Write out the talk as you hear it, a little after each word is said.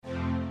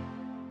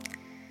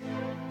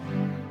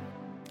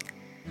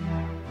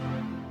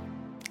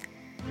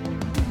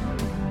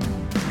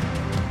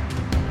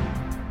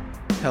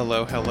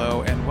Hello,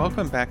 hello, and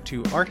welcome back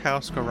to Art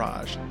House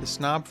Garage, the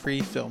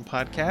snob-free film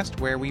podcast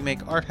where we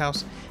make art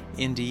house,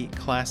 indie,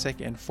 classic,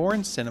 and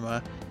foreign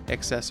cinema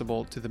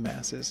accessible to the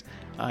masses.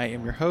 I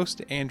am your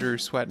host, Andrew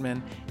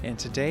Sweatman, and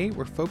today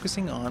we're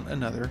focusing on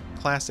another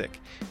classic.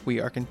 We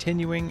are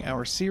continuing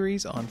our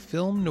series on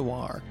film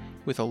noir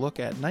with a look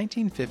at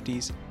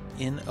 1950s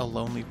In a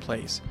Lonely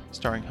Place,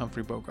 starring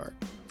Humphrey Bogart.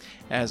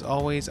 As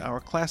always, our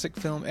classic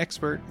film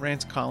expert,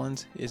 Rance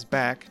Collins, is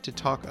back to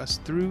talk us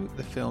through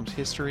the film's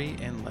history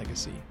and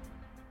legacy.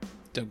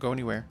 Don't go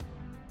anywhere.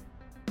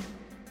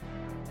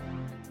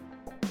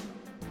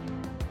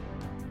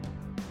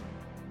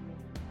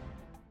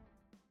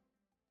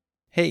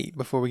 Hey,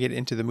 before we get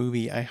into the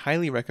movie, I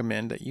highly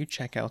recommend that you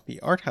check out the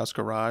Art House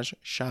Garage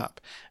shop.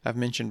 I've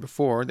mentioned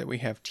before that we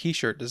have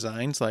t-shirt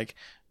designs like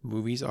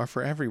Movies Are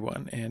For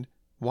Everyone and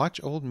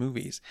Watch Old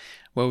Movies.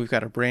 Well, we've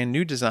got a brand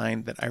new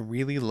design that I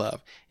really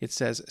love. It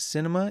says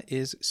Cinema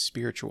is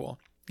Spiritual,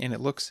 and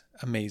it looks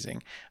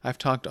amazing. I've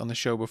talked on the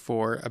show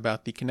before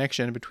about the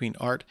connection between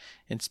art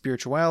and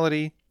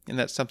spirituality, and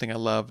that's something I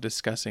love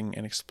discussing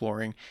and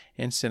exploring,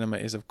 and cinema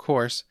is, of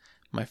course,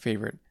 my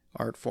favorite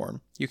art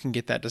form. You can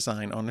get that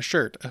design on a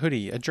shirt, a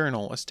hoodie, a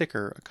journal, a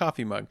sticker, a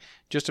coffee mug,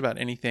 just about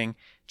anything.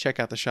 Check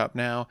out the shop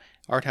now,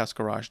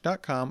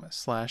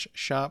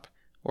 arthousegarage.com/shop,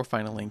 or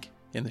find a link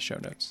in the show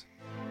notes.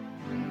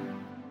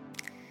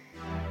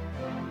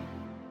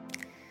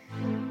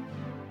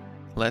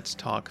 Let's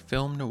talk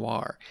film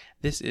noir.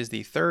 This is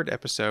the third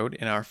episode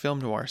in our film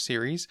noir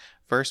series.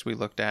 First, we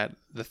looked at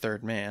The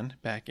Third Man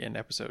back in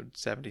episode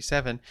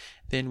 77.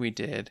 Then we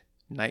did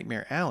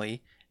Nightmare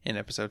Alley in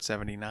episode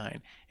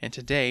 79. And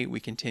today we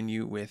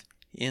continue with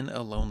In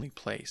a Lonely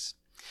Place.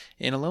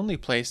 In a Lonely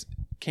Place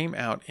came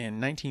out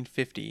in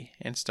 1950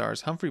 and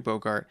stars Humphrey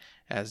Bogart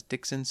as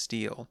Dixon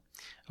Steele,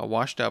 a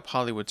washed-up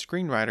Hollywood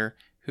screenwriter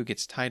who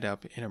gets tied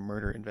up in a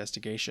murder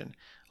investigation,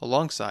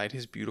 alongside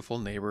his beautiful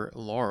neighbor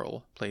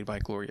Laurel, played by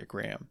Gloria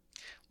Graham.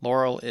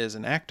 Laurel is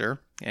an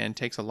actor and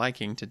takes a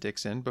liking to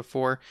Dixon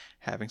before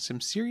having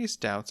some serious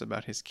doubts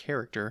about his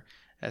character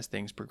as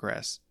things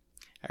progress.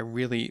 I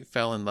really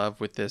fell in love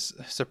with this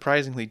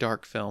surprisingly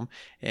dark film,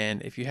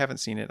 and if you haven't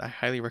seen it, I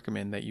highly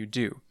recommend that you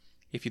do.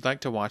 If you'd like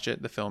to watch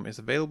it, the film is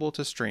available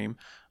to stream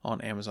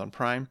on Amazon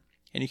Prime,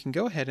 and you can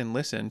go ahead and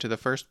listen to the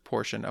first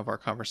portion of our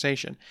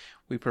conversation.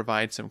 We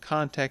provide some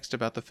context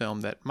about the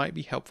film that might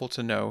be helpful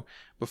to know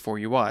before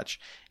you watch,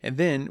 and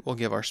then we'll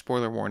give our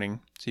spoiler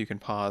warning so you can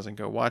pause and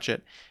go watch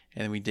it,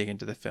 and then we dig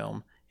into the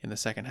film in the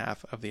second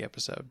half of the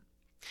episode.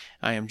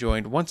 I am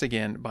joined once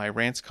again by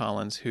Rance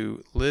Collins,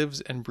 who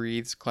lives and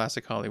breathes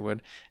classic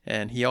Hollywood,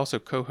 and he also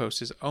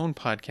co-hosts his own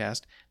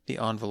podcast, The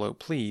Envelope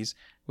Please,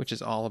 which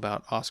is all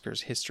about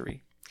Oscars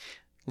history.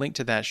 Link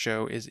to that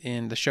show is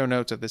in the show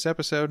notes of this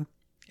episode.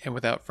 And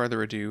without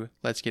further ado,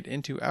 let's get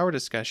into our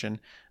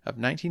discussion of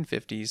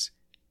 1950s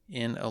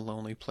In a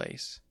Lonely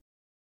Place.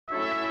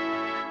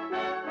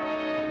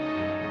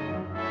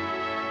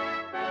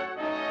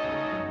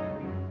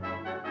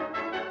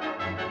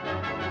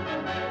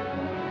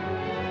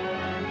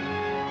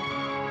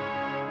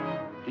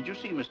 Did you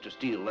see Mr.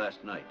 Steele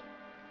last night?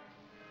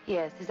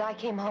 Yes, as I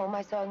came home,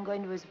 I saw him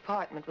going to his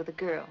apartment with a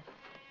girl.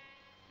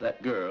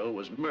 That girl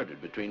was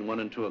murdered between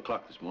 1 and 2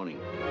 o'clock this morning.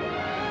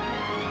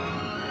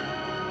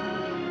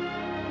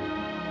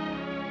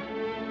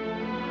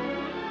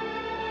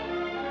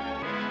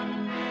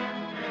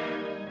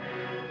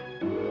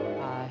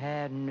 I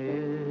hadn't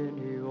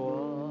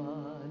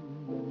anyone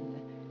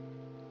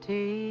till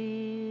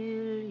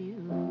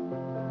you.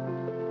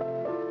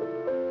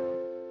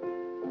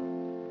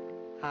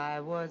 I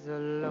was a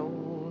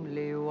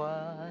lonely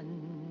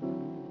one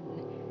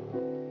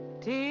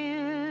till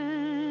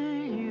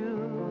you.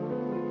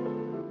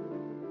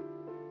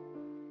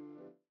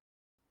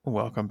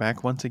 Welcome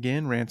back once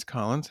again, Rance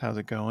Collins. How's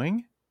it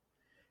going?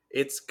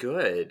 It's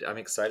good. I'm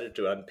excited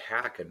to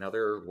unpack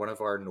another one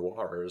of our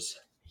noirs.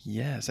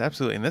 Yes,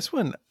 absolutely. And this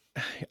one,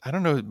 I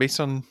don't know,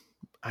 based on,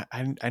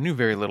 I knew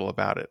very little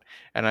about it,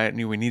 and I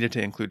knew we needed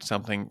to include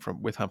something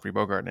with Humphrey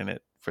Bogart in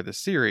it for the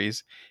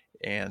series,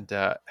 and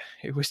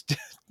it was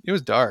it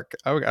was dark.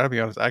 I gotta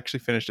be honest, I actually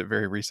finished it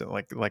very recent,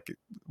 like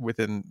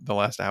within the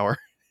last hour.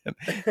 And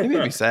it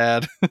made me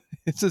sad.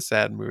 It's a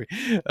sad movie,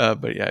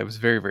 but yeah, it was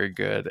very, very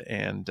good,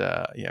 and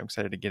yeah, I'm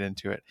excited to get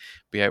into it.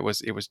 But yeah, it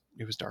was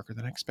darker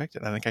than I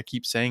expected. I think I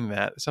keep saying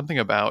that. Something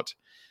about,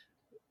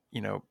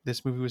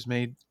 this movie was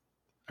made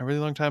a really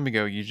long time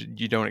ago.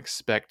 You don't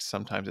expect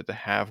sometimes it to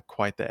have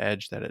quite the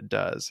edge that it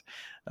does,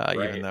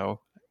 Right. even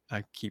though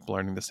I keep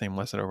learning the same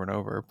lesson over and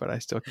over, but I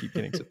still keep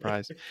getting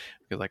surprised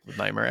because like with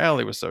Nightmare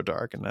Alley was so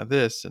dark, and now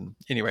this, and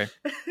anyway.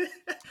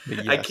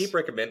 But I yes. keep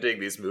recommending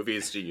these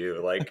movies to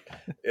you. Like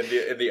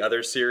in the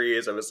other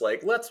series, I was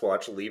like, let's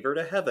watch Leave Her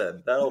to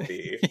Heaven. That'll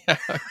be Yeah,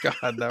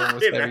 God, that one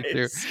was heavy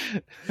too.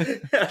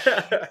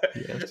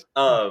 Yes.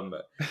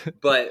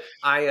 But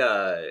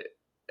I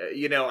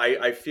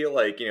feel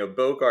like,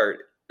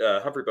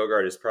 Humphrey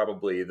Bogart is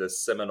probably the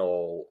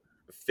seminal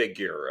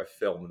figure of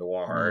film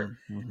noir.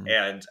 Mm-hmm.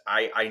 And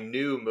I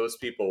knew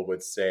most people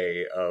would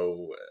say,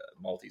 oh,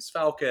 Maltese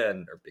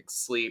Falcon or Big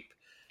Sleep.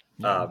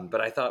 Yeah.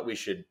 But I thought we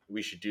should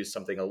do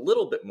something a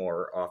little bit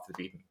more off the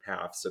beaten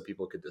path so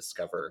people could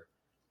discover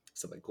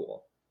something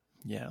cool.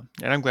 Yeah,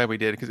 and I'm glad we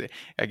did because,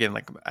 again,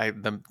 like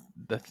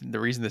the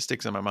reason this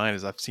sticks in my mind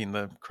is I've seen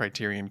the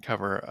Criterion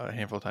cover a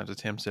handful of times.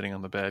 It's him sitting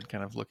on the bed,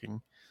 kind of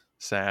looking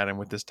sad, and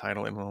with this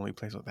title "In a Lonely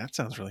Place." Well, that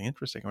sounds really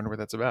interesting. I wonder what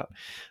that's about.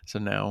 So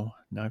now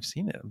I've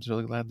seen it. I'm just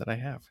really glad that I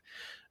have.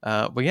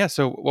 But yeah,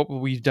 so what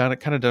we've done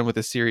with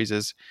this series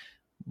is,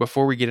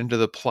 before we get into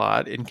the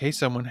plot, in case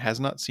someone has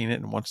not seen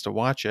it and wants to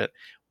watch it,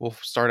 we'll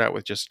start out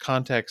with just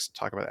context,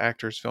 talk about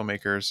actors,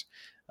 filmmakers,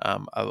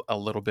 a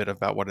little bit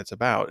about what it's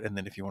about. And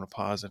then if you want to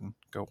pause and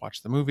go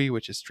watch the movie,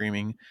 which is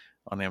streaming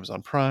on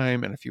Amazon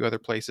Prime and a few other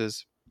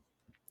places,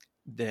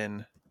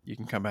 then you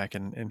can come back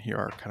and hear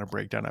our kind of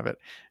breakdown of it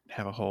and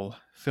have a whole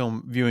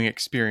film viewing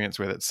experience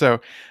with it.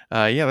 So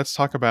yeah, let's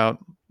talk about,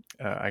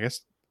 I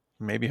guess,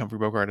 maybe Humphrey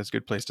Bogart is a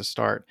good place to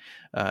start,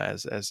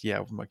 as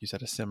yeah, like you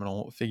said, a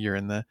seminal figure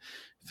in the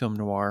film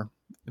noir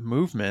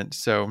movement.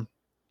 So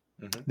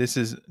this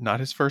is not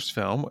his first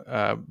film,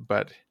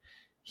 but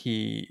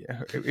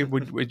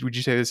would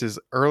you say this is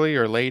early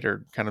or late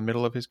or kind of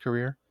middle of his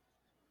career?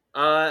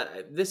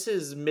 This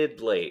is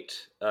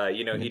mid-late.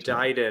 He Mid-late.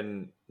 died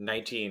in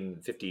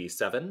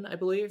 1957, I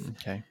believe.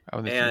 Okay.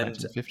 Oh, this is And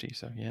 1950,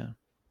 so yeah.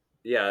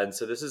 Yeah, and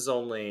so this is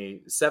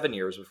only 7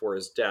 years before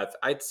his death.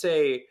 I'd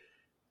say,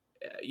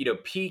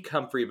 peak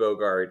Humphrey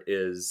Bogart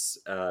is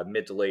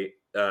mid to late,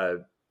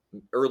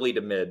 early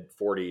to mid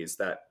 40s.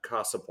 That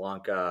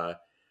Casablanca,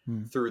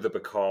 Through the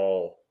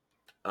Bacall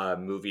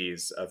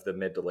movies of the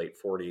mid to late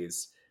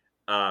 40s.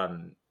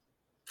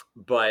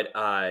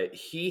 But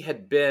he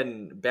had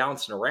been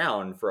bouncing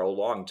around for a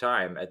long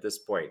time at this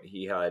point.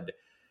 He had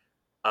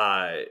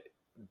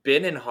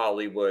been in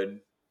Hollywood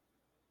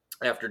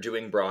after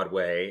doing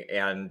Broadway,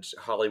 and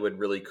Hollywood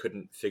really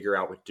couldn't figure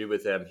out what to do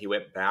with him. He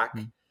went back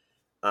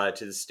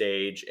to the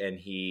stage, and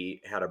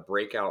he had a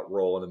breakout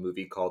role in a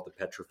movie called The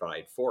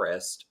Petrified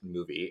Forest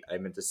movie. I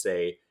meant to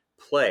say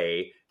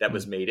play that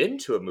was made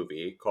into a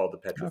movie called The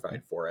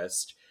Petrified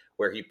Forest,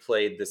 where he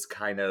played this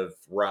kind of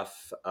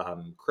rough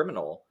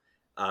criminal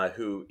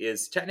who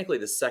is technically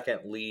the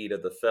second lead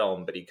of the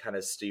film, but he kind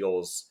of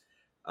steals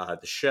the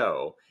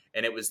show.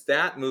 And it was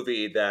that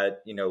movie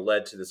that,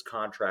 led to this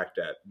contract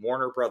at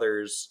Warner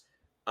Brothers.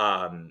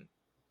 And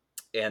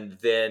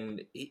then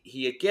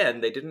he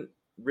again, they didn't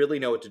really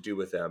know what to do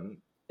with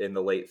him in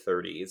the late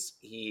 30s.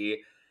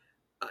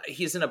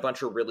 He's in a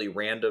bunch of really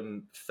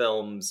random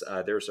films.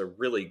 There's a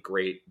really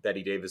great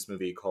Bette Davis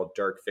movie called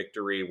Dark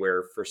Victory,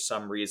 where for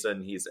some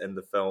reason he's in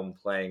the film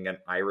playing an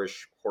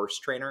Irish horse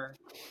trainer.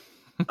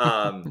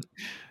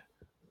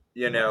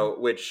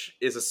 Which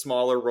is a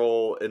smaller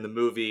role in the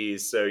movie.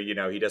 So,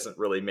 he doesn't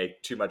really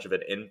make too much of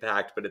an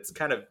impact, but it's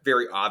kind of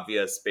very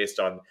obvious based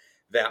on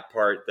that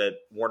part that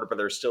Warner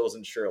Brothers still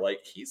isn't sure,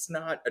 like, he's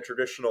not a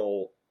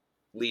traditional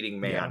leading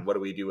man. Yeah. What do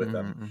we do with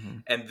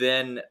him? And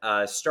then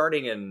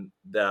starting in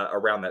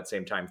around that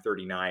same time,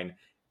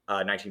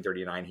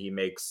 1939, he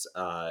makes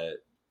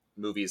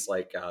movies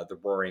like The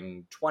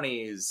Roaring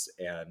Twenties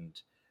and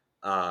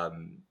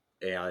I'm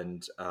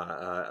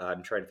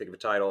trying to think of a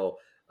title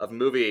of a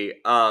movie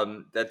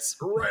that's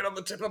right on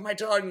the tip of my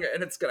tongue,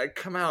 and it's gonna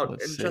come out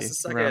just a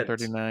second. Around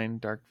 39,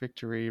 Dark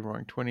Victory,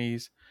 Roaring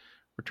Twenties,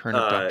 Return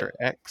of Dr.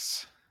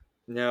 X.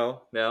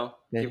 No.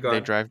 Keep going. They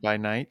Drive by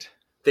Night.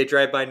 They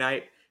Drive by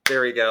Night.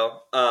 There we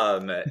go.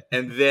 And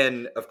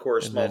then, of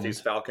course,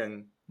 Maltese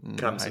Falcon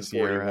comes in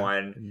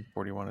 41. In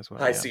 41 as well.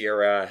 High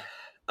Sierra.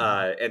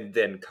 And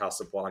then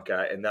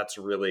Casablanca. And that's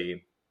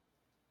really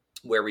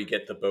where we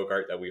get the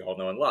Bogart that we all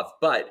know and love.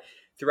 But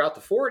throughout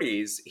the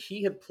 40s,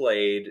 he had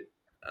played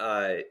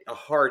a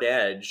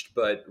hard-edged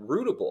but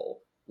rootable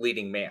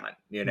leading man.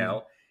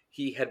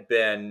 He had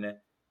been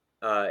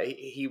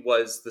he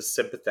was the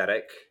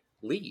sympathetic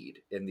lead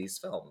in these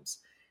films,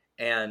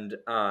 and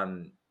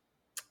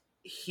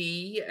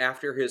he,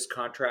 after his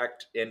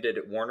contract ended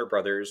at Warner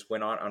Brothers,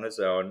 went on his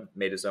own,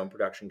 made his own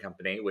production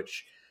company,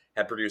 which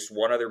had produced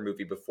one other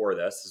movie before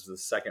this. This was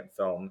the second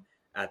film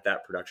at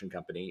that production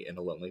company, In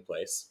a Lonely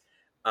Place,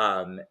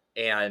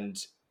 and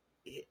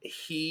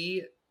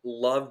he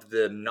loved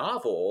the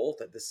novel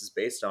that this is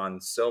based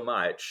on so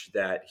much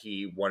that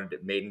he wanted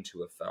it made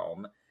into a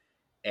film,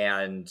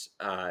 and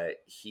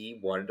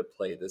he wanted to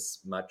play this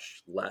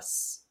much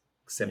less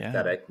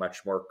sympathetic,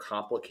 much more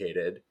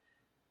complicated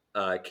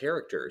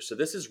character. So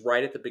this is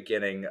right at the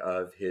beginning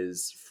of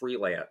his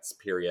freelance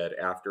period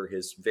after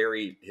his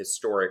very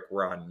historic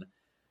run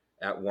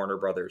at Warner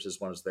Brothers as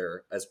one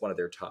of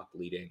their top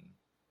leading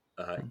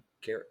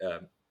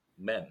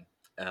men.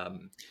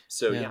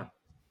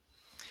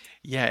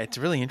 Yeah, it's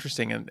really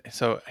interesting. And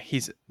so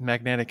he's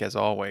magnetic as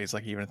always,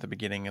 like even at the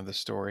beginning of the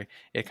story.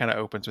 It kind of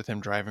opens with him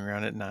driving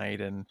around at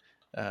night, and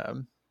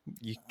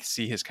you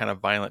see his kind of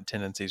violent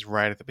tendencies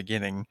right at the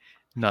beginning,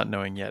 not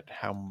knowing yet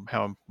how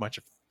much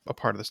of a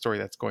part of the story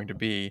that's going to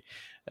be.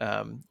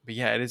 But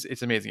yeah,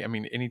 it's amazing. I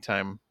mean,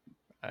 anytime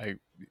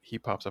he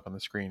pops up on the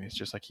screen. It's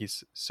just like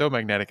he's so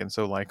magnetic and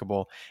so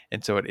likable,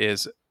 and so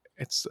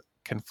it's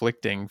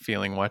conflicting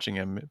feeling watching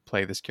him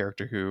play this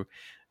character who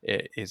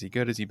is he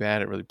good, is he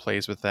bad? It really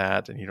plays with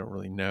that, and you don't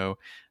really know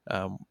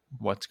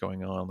what's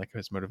going on, like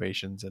his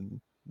motivations,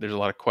 and there's a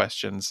lot of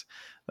questions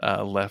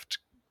left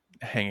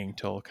hanging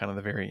till kind of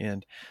the very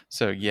end.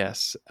 So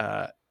yes,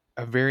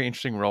 a very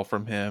interesting role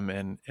from him,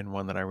 and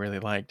one that I really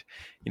liked.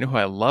 You know who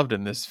I loved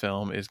in this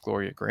film is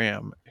Gloria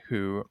Graham,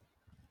 who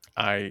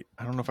I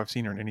don't know if I've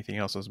seen her in anything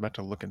else. I was about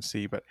to look and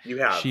see, but You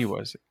have. she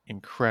was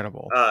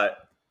incredible.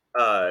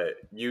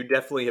 You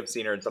definitely have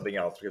seen her in something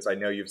else, because I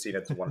know you've seen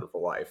It's a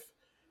Wonderful Life.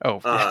 Oh,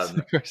 yes,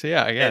 of course.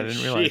 Yeah, I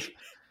didn't realize.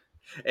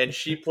 And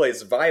she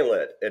plays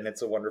Violet in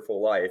It's a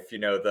Wonderful Life. You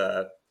know,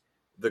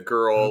 the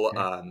girl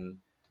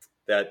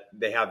that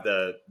they have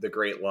the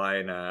great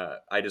line,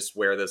 I just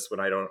wear this when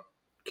I don't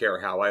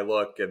care how I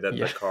look, and then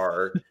the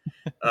car.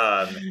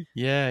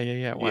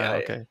 Yeah. Wow.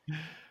 Yeah.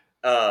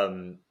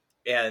 Okay.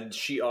 And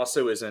she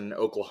also is in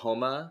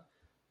Oklahoma,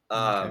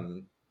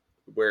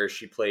 where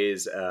she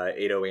plays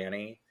Ado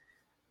Annie.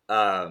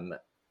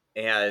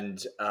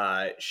 And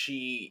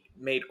she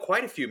made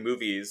quite a few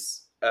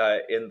movies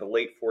in the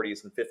late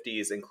 40s and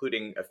 50s,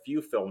 including a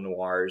few film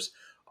noirs.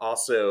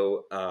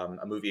 Also,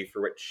 a movie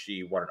for which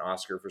she won an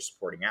Oscar for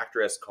supporting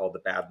actress called The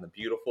Bad and the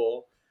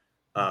Beautiful,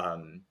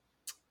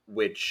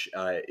 which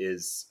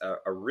is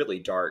a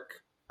really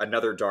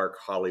another dark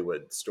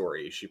Hollywood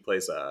story. She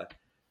plays a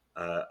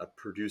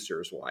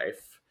producer's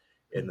wife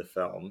in the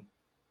film,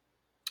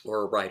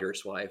 or a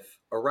writer's wife,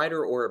 a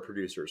writer or a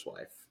producer's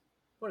wife.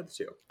 One of the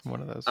two.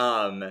 One of those.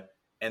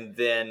 And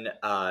then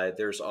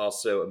there's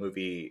also a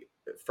movie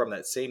from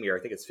that same year, I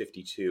think it's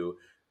 52,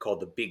 called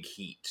The Big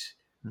Heat,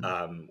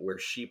 where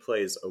she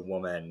plays a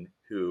woman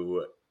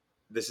who,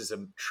 this is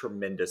a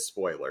tremendous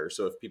spoiler,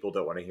 so if people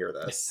don't want to hear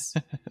this,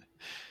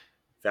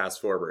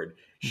 fast forward.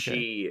 Okay.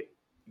 She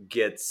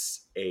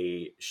gets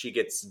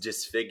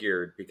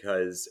disfigured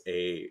because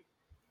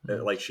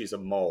like she's a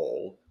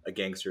mole, a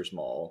gangster's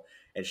mole,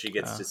 and she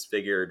gets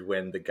disfigured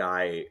when the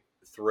guy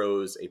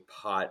throws a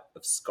pot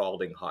of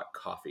scalding hot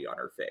coffee on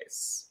her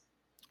face.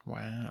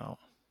 Wow.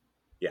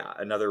 Yeah,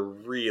 another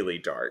really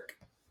dark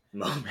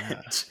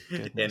moment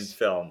in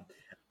film.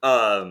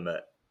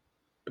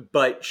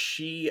 But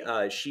she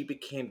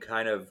became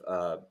kind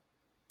of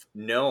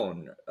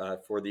known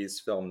for these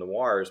film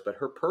noirs, but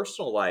her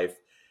personal life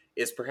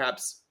is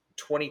perhaps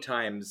 20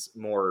 times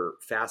more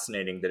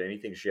fascinating than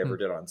anything she ever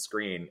did on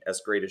screen,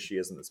 as great as she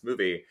is in this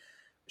movie.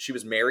 She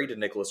was married to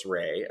Nicholas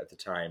Ray at the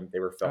time they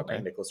were filming.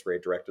 Okay. Nicholas Ray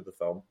directed the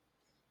film.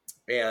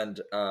 And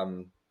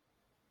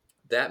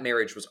that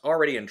marriage was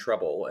already in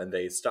trouble, and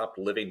they stopped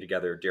living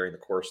together during the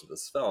course of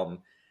this film.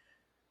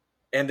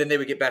 And then they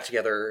would get back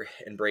together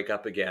and break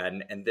up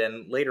again. And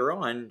then later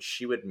on,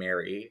 she would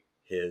marry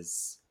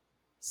his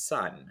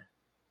son.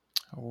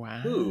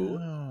 Wow. Who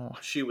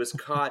she was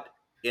caught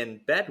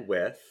in bed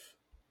with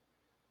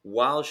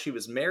while she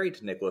was married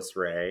to Nicholas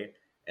Ray,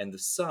 and the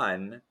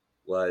son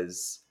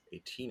was a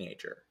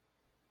teenager.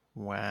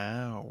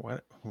 Wow,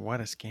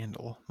 what a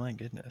scandal. My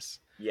goodness.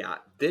 Yeah.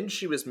 Then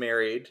she was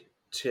married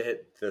to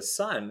the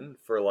son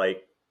for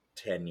like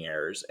 10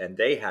 years, and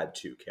they had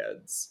 2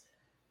 kids.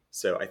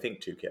 So I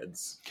think 2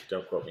 kids.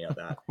 Don't quote me on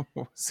that.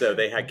 So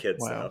they had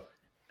kids though.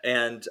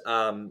 And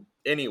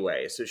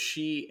anyway, so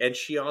she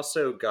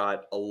also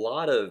got a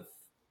lot of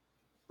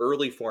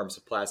early forms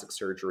of plastic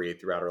surgery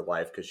throughout her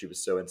life because she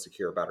was so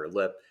insecure about her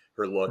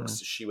looks.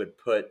 She would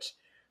put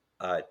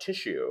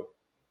tissue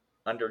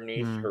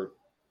underneath her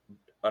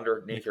top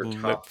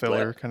lip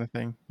filler lip, kind of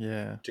thing.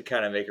 Yeah. To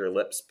kind of make her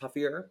lips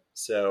puffier.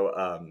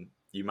 So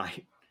you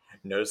might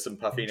notice some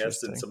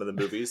puffiness in some of the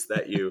movies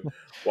that you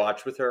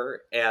watch with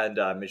her. And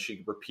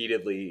she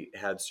repeatedly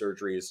had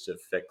surgeries to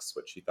fix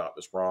what she thought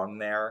was wrong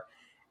there.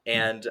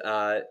 And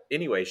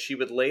anyway, she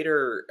would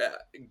later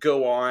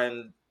go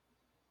on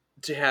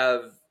to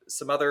have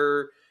some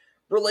other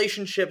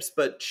relationships,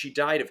 but she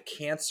died of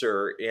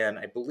cancer in,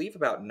 I believe,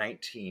 about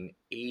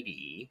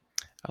 1980.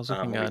 I was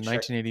looking at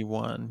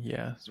 1981.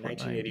 Yeah.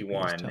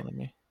 1981. Was telling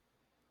me.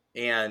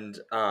 And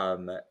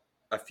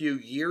a few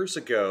years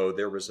ago,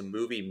 there was a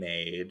movie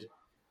made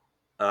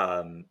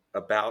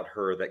about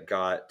her that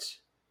got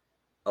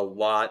a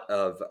lot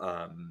of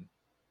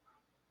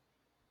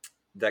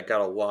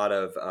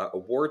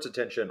awards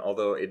attention,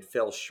 although it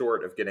fell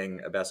short of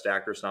getting a Best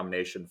Actress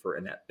nomination for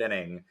Annette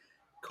Bening,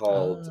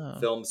 called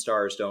Film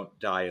Stars Don't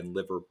Die in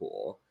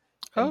Liverpool.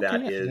 And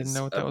that is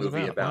a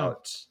movie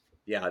about,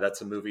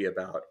 that's a movie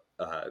about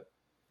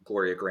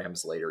Gloria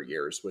Graham's later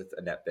years with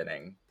Annette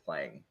Bening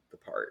playing the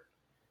part.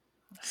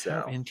 So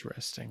how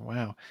interesting.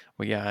 Wow.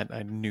 Well, yeah,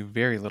 I knew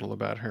very little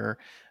about her.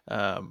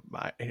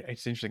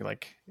 It's interesting.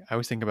 Like, I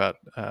always think about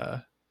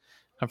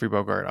Humphrey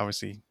Bogart,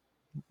 obviously,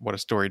 what a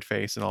storied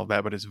face and all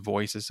that, but his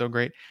voice is so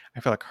great. I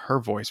feel like her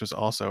voice was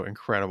also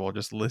incredible.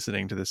 Just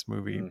listening to this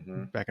movie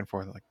back and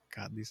forth, like,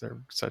 God, these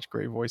are such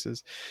great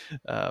voices.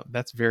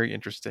 That's very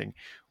interesting.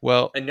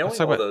 Well, and knowing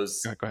all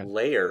those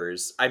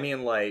layers, I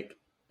mean, like,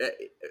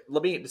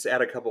 let me just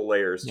add a couple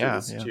layers to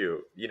this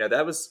too. You know,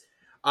 that was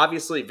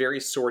obviously very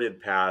sordid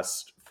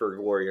past for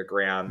Gloria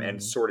Graham and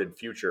Mhm. sordid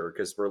future,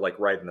 because we're like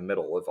right in the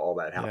middle of all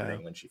that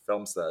happening when she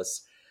films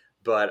this.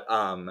 But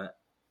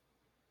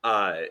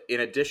in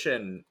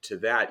addition to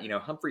that,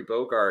 Humphrey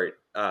Bogart,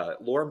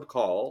 Laura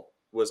Bacall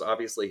was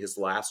obviously his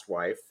last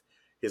wife,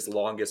 his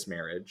longest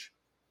marriage,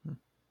 Hmm.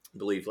 I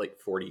believe like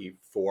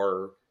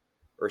 44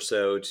 or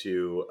so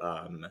to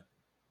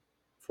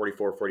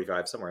 44,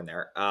 45, somewhere in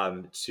there,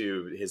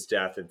 to his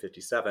death in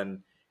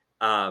 57.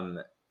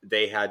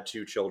 They had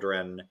 2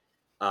 children.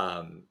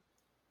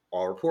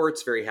 All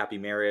reports, very happy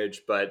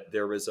marriage, but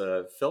there was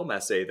a film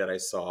essay that I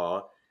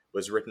saw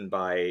was written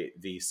by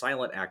the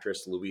silent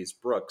actress Louise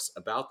Brooks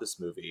about this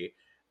movie.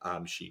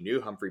 She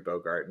knew Humphrey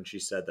Bogart, and she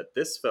said that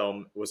this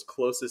film was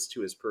closest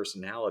to his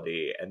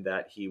personality and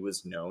that he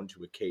was known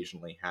to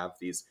occasionally have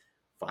these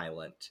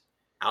violent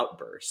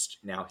outbursts.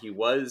 Now, he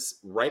was,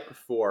 right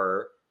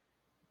before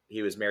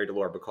he was married to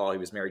Laura Bacall, he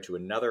was married to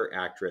another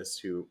actress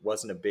who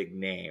wasn't a big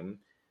name,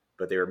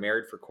 but they were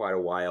married for quite a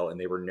while, and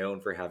they were known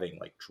for having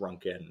like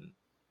drunken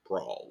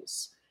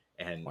brawls.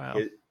 And Wow.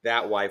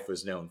 that wife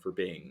was known for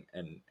being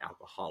an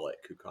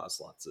alcoholic who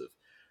caused lots of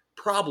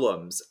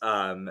problems.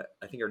 I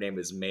think her name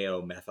was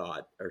Mayo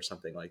Method or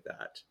something like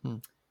that. Hmm.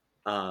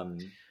 Um,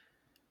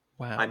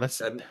 Wow.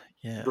 I'm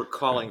Yeah.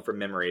 recalling from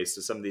memory, so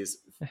some of these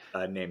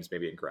names may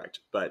be incorrect,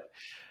 but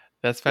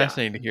That's yeah.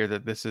 fascinating to hear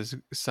that this is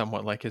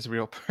somewhat like his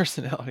real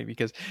personality,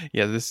 because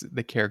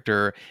the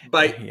character,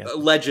 But he has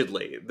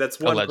allegedly, that's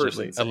one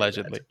person saying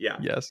allegedly, that. Yeah,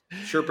 yes,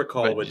 sure,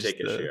 Bacall but would just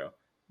take issue.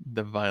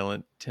 the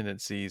violent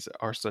tendencies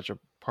are such a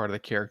part of the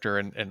character,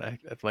 and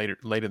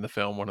late in the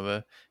film, one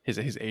of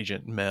his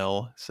agent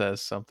Mel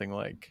says something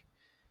like,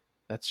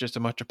 "That's just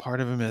as much a part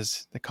of him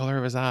as the color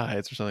of his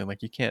eyes," or something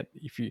like, you can't,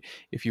 if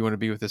you want to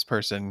be with this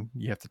person,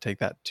 you have to take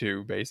that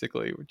too,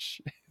 basically, which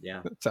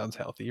Yeah, sounds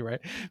healthy, right?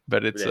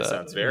 But it's it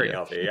sounds very yeah.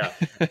 healthy. Yeah,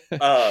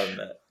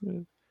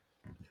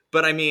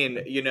 but I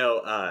mean,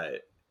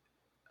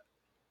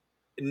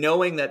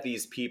 knowing that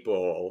these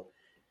people,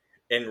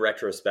 in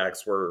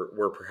retrospects,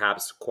 were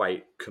perhaps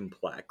quite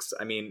complex.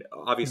 I mean,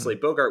 obviously,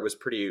 Mhm. Bogart was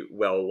pretty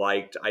well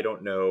liked. I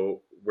don't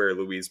know where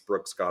Louise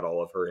Brooks got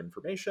all of her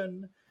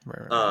information.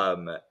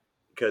 Right.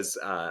 Because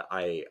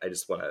I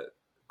just want to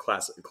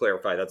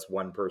clarify, that's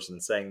one person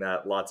saying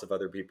that. Lots of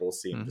other people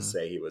seem to Mhm.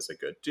 say he was a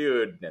good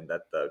dude, and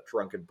that the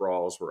drunken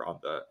brawls were on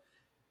the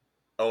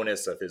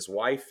onus of his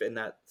wife in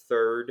that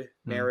third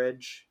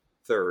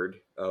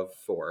of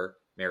 4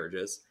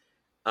 marriages.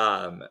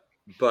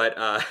 But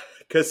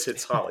because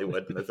it's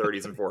Hollywood in the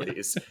 30s and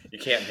 40s, you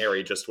can't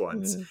marry just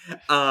once.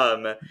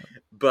 Um,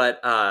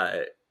 but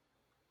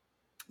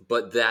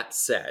that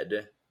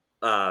said,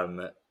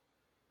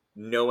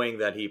 knowing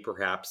that he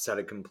perhaps had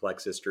a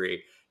complex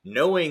history,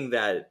 knowing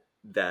that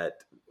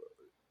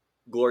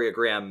Gloria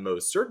Graham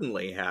most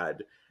certainly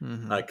had a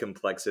Mhm.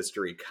 complex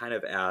history, kind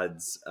of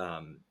adds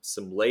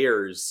some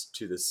layers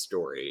to this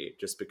story,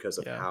 just because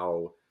of Yeah.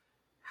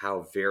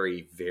 how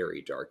very,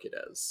 very dark it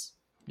is.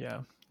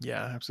 Yeah.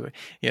 Yeah, absolutely.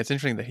 Yeah, it's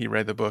interesting that he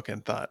read the book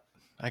and thought,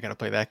 I got to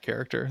play that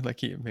character. Like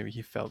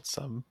he felt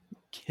some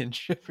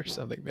kinship or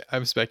something.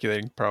 I'm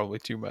speculating probably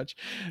too much,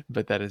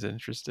 but that is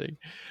interesting.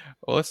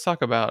 Well, let's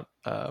talk about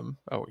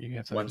oh, you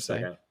have something One to say?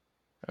 second.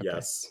 Okay.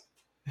 Yes,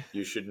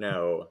 you should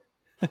know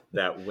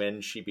that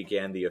when she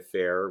began the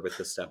affair with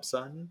the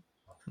stepson,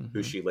 who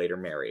Mhm. she later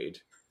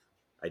married,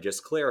 I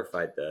just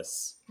clarified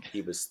this.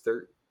 He was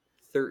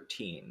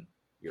 13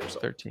 years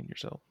old. 13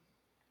 years old.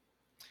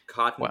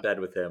 Caught in Wow. bed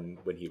with him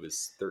when he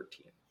was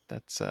 13.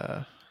 That's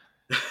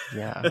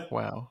yeah,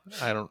 wow.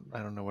 I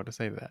don't know what to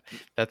say to that.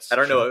 That's I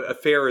don't know. shocking.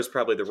 Affair is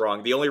probably the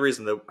wrong. The only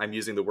reason that I'm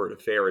using the word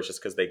affair is just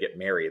because they get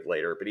married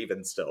later. But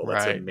even still,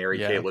 that's a Right. Mary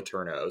Kay Yeah.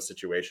 Letourneau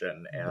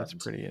situation. That's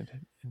And pretty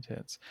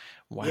intense.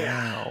 yeah,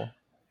 Wow.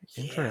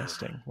 yeah,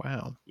 Interesting.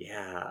 Wow.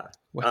 yeah.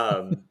 Well,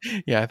 Um,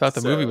 yeah, I thought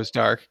the movie so was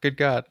dark. Good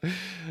God.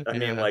 I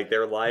mean, Yeah. like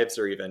their lives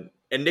are even.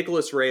 And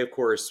Nicholas Ray, of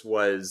course,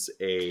 was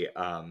a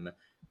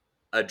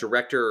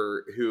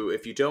director who,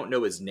 if you don't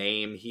know his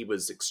name, he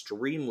was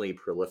extremely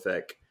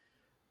prolific.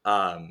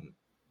 Um,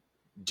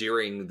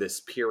 During this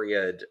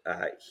period,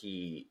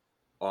 he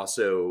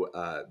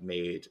also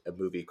made a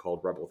movie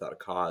called Rebel Without a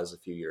Cause a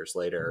few years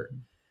later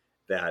Mhm.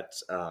 that,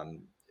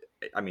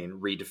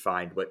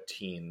 redefined what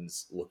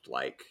teens looked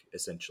like,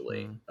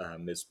 essentially.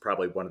 Mm. Is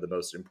probably one of the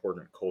most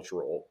important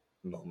cultural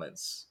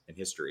moments in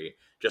history,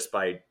 just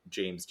by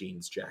James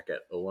Dean's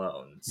jacket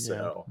alone. Yeah.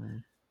 So,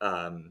 Mm.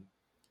 um,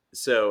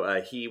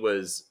 he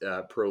was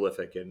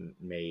prolific and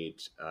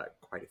made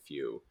quite a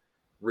few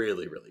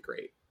really, really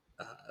great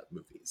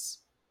movies.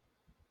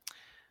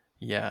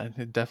 Yeah,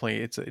 definitely.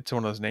 It's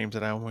one of those names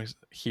that I always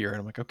hear, and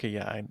I'm like, okay,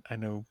 yeah, I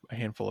know a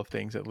handful of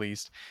things at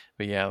least.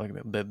 But yeah, like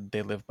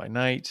They Live by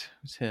Night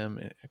was him,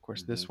 and of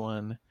course Mm-hmm. this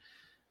one,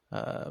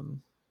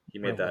 um, He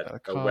made Rebel that Without a a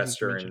Cause,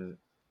 as you mentioned. western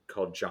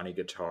called Johnny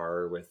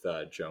Guitar with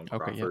Joan Okay, yeah.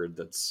 Crawford.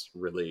 That's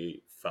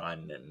really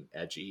fun and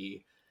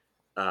edgy.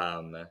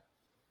 Um,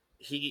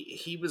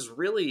 he was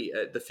really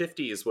the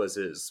 50s was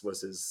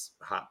his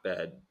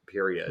hotbed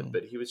period, Mm.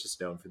 but he was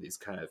just known for these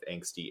kind of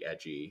angsty,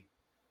 edgy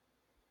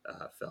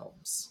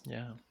films.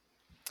 Yeah.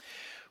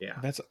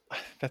 Yeah.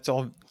 That's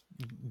all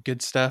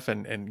good stuff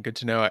and good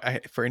to know.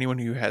 For anyone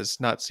who has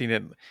not seen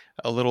it,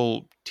 a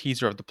little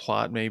teaser of the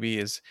plot maybe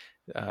is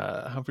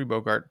Humphrey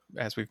Bogart,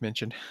 as we've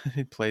mentioned,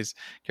 he plays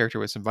a character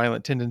with some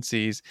violent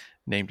tendencies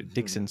named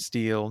Dixon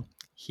Steele.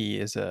 He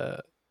is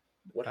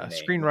What a a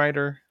name.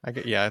 screenwriter.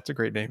 Yeah, it's a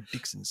great name,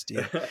 Dixon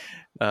Steele.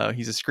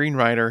 He's a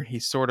screenwriter.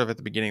 He's sort of at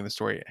the beginning of the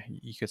story,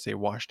 you could say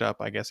washed up,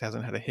 I guess,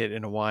 hasn't had a hit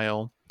in a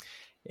while,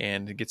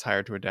 and gets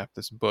hired to adapt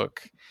this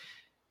book.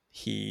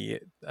 He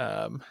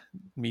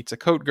meets a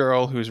coat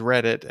girl who's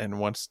read it and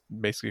wants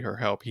basically her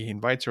help. He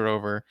invites her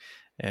over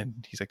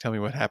and he's like, tell me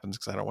what happens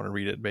because I don't want to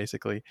read it,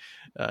 basically,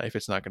 if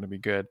it's not going to be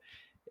good.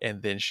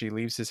 And then she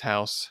leaves his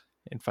house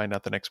and find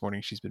out the next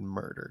morning she's been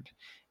murdered.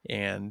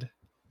 And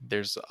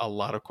there's a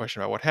lot of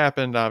question about what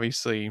happened,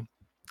 obviously.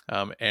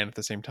 And at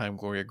the same time,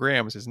 Gloria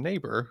Graham is his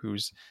neighbor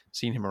who's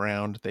seen him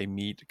around. They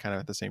meet kind of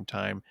at the same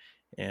time,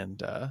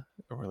 and a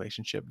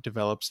relationship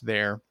develops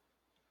there.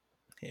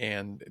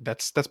 And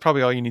that's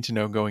probably all you need to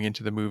know going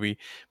into the movie,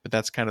 but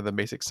that's kind of the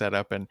basic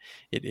setup. And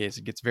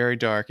it gets very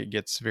dark, it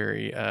gets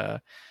very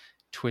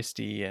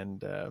twisty,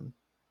 and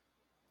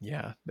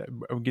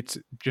it gets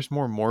just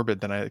more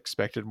morbid than I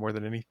expected, more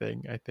than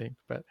anything, I think.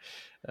 But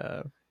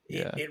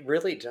it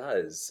really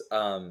does.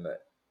 By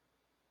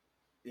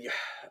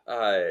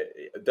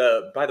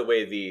the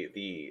way,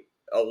 the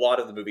a lot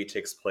of the movie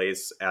takes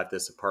place at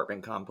this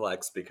apartment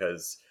complex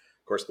because,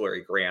 of course,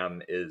 Gloria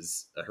Graham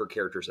is her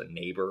character's a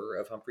neighbor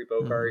of Humphrey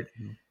Bogart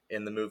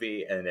in the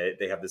movie, and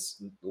they have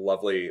this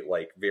lovely,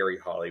 like, very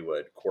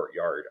Hollywood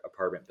courtyard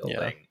apartment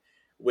building,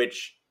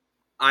 which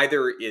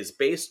either is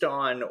based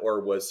on or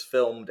was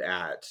filmed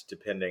at,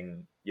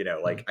 depending,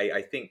 like,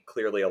 I think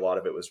clearly a lot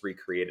of it was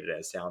recreated at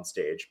a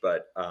soundstage,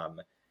 but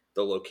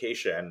the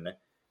location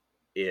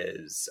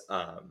is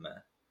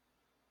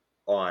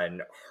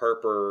on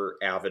Harper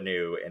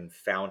Avenue and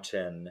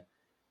Fountain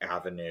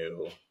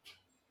Avenue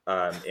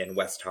in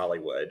West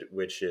Hollywood,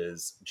 which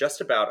is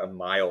just about a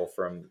mile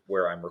from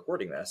where I'm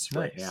recording this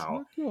right now.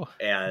 Oh, cool.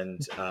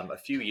 And a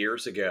few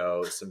years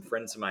ago, some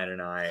friends of mine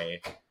and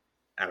I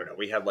don't know,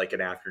 we had like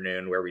an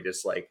afternoon where we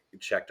just like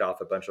checked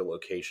off a bunch of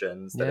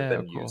locations that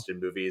have been used in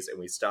movies, and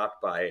we stopped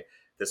by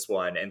this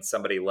one, and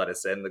somebody let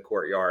us in the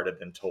courtyard and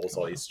then told us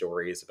all these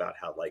stories about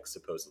how, like,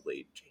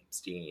 supposedly James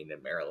Dean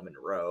and Marilyn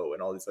Monroe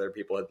and all these other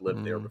people had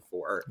lived there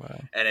before.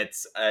 And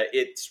it's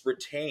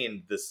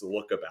retained this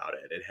look about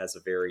it. It has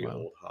a very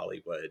old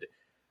Hollywood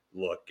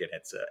look, and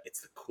it's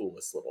the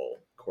coolest little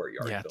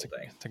courtyard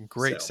building. It's a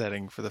great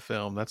setting for the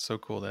film. That's so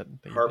cool that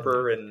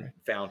Harper and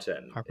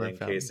Fountain, in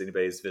case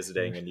anybody's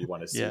visiting and you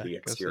want to see the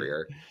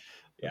exterior.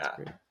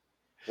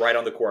 Right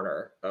on the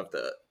corner of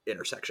the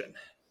intersection.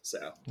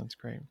 So that's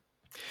great.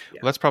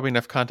 Well, that's probably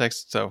enough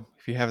context. So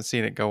if you haven't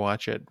seen it, go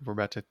watch it. We're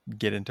about to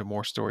get into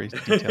more stories,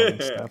 detailing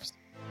stuff.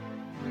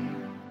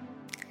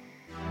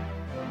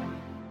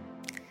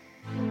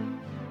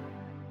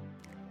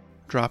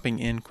 Dropping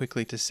in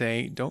quickly to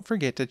say, don't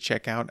forget to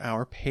check out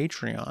our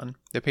Patreon.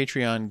 The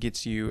Patreon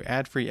gets you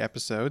ad-free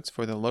episodes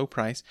for the low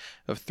price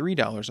of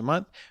 $3 a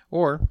month,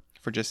 or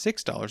for just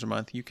 $6 a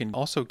month, you can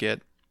also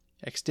get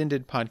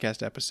extended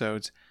podcast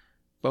episodes,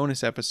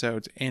 bonus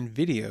episodes, and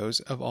videos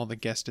of all the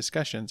guest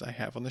discussions I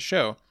have on the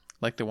show,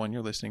 like the one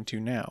you're listening to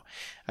now.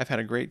 I've had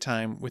a great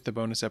time with the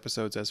bonus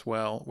episodes as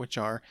well, which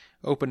are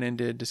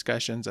open-ended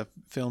discussions of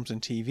films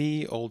and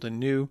TV, old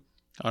and new.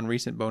 On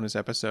recent bonus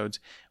episodes,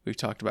 we've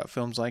talked about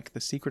films like The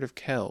Secret of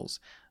Kells,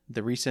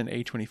 the recent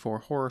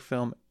A24 horror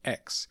film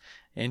X,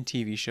 and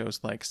TV shows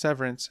like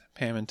Severance,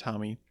 Pam and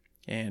Tommy,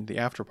 and The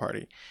After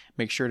Party.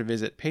 Make sure to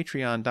visit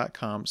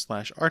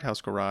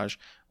patreon.com/arthousegarage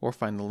or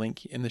find the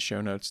link in the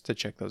show notes to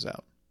check those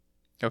out.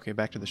 Okay,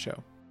 back to the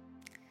show.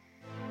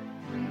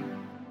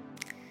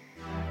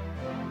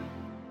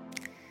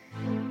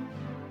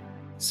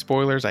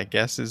 Spoilers, I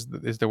guess, is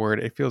the word.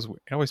 It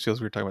always feels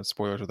weird talking about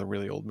spoilers with a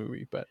really old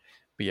movie, but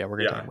yeah, we're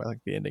gonna talk about like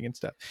the ending and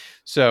stuff.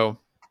 So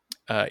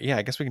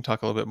I guess we can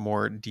talk a little bit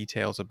more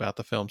details about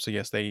the film. So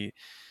yes,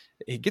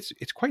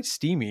 it's quite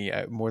steamy,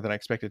 more than I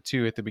expected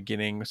too at the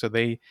beginning. So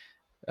they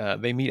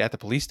meet at the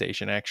police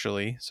station,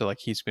 actually. So like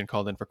he's been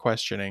called in for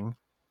questioning,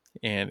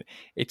 and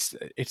it's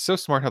so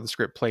smart how the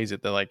script plays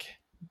it. They're like,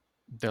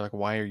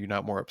 why are you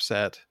not more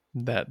upset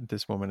that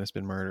this woman has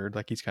been murdered?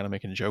 Like he's kind of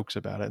making jokes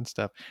about it and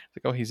stuff. It's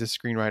like, oh, he's a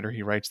screenwriter,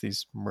 he writes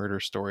these murder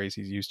stories,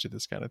 he's used to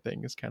this kind of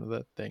thing, is kind of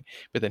the thing.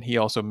 But then he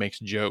also makes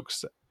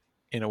jokes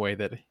in a way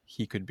that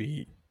he could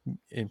be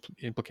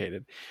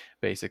implicated,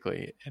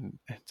 basically. And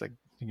it's like,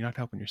 you're not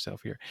helping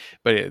yourself here.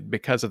 But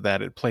because of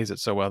that, it plays it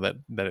so well that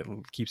it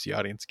keeps the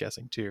audience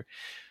guessing too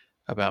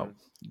about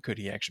could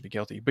he actually be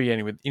guilty. But yeah,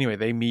 anyway,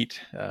 they meet,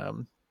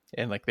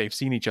 and like they've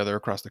seen each other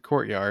across the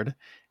courtyard,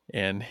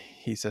 and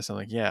he says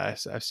something like, yeah,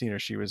 I've seen her,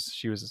 she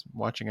was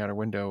watching out her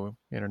window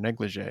in her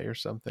negligee or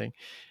something.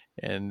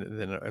 And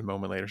then a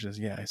moment later she says,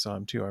 yeah, I saw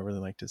him too, I really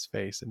liked his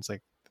face. And it's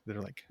like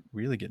they're like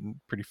really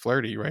getting pretty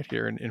flirty right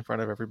here in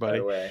front of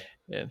everybody. Right away.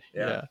 And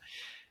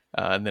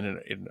And then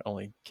it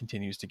only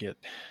continues to get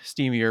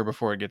steamier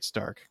before it gets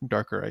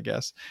darker, I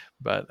guess.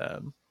 But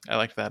I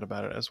liked that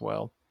about it as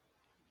well.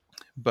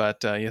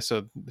 But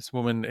so this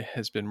woman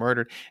has been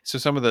murdered. So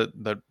some of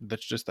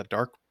that's just the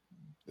dark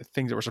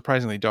things that were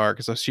surprisingly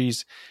dark. So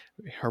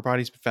her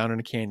body's been found in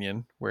a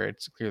canyon where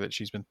it's clear that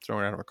she's been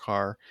thrown out of a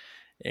car.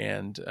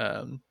 And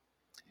I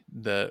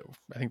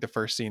think the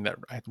first scene that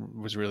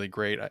was really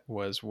great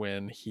was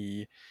when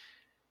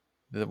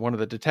one of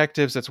the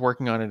detectives that's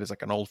working on it is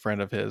like an old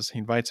friend of his. He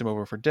invites him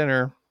over for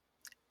dinner,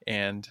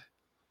 and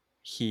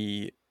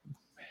he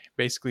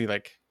basically,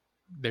 like,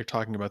 they're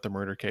talking about the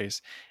murder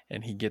case,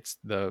 and he gets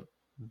the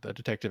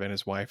detective and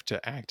his wife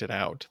to act it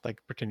out,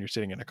 like pretend you're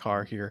sitting in a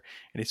car here,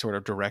 and he sort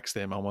of directs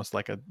them almost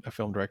like a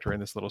film director in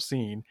this little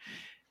scene.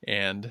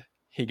 And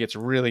he gets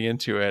really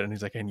into it, and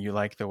he's like, and you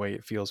like the way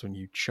it feels when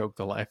you choke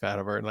the life out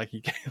of her, and like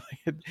he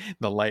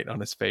the light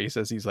on his face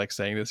as he's like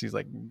saying this, he's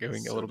like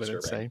going a little bit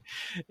insane.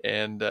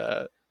 And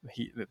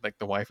he, like,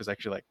 the wife is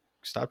actually like,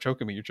 stop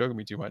choking me, you're choking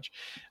me too much.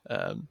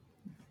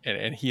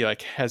 And he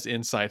like has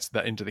insights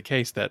into the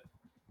case that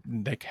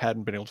they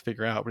hadn't been able to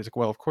figure out. But he's like,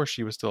 well, of course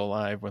she was still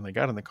alive when they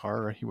got in the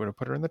car, or he would have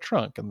put her in the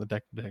trunk. And the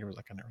detective was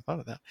like, I never thought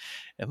of that.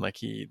 And like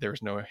there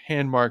was no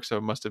hand mark, so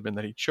it must have been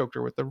that he choked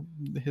her with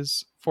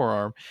his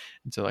forearm.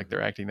 And so like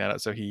they're acting that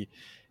out. So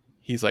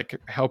he's like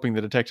helping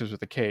the detectives with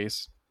the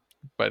case,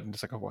 but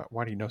it's like, oh,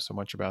 why do you know so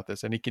much about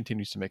this? And he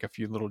continues to make a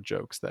few little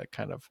jokes that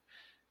kind of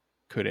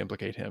could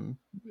implicate him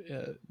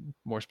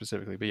more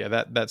specifically. But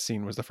yeah, that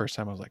scene was the first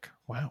time I was like,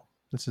 wow,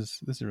 this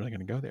is really going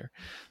to go there.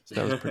 So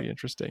that was pretty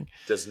interesting.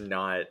 Does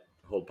not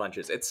hold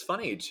punches. It's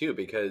funny too,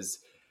 because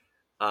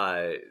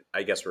I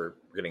guess we're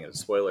getting into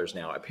spoilers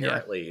now.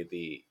 Apparently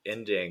the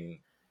ending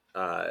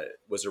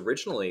was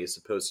originally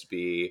supposed to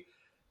be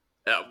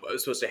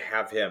was supposed to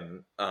have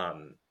him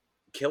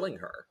killing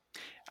her.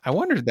 I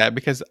wondered that,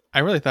 because I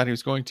really thought he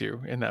was going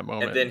to in that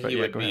moment. And then he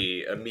would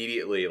be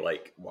immediately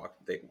like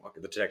the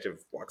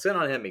detective walks in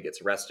on him, he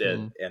gets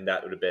arrested, and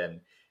that would have been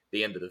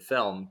the end of the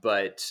film.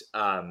 But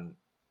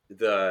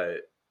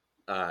the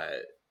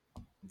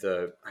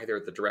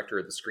either the director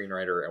or the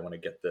screenwriter, I want to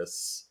get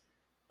this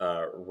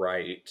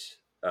right,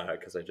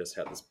 because I just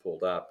had this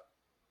pulled up.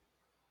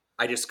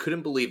 I just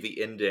couldn't believe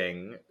the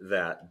ending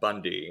that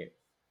Bundy,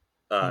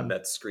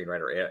 that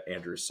screenwriter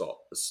Andrew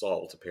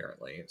Salt,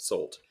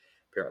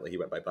 apparently he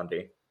went by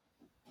Bundy,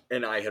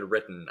 and I had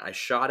written, I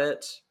shot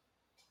it.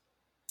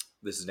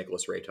 This is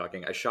Nicholas Ray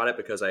talking. I shot it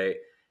because it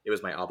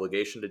was my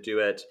obligation to do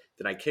it.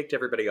 Then I kicked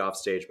everybody off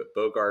stage but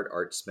Bogart,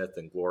 Art Smith,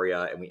 and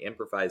Gloria, and we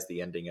improvised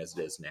the ending as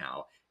it is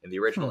now. In the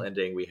original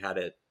ending, we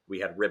had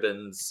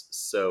ribbons,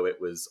 so it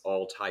was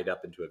all tied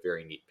up into a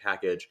very neat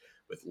package,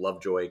 with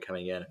Lovejoy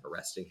coming in and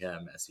arresting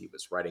him as he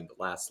was writing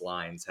the last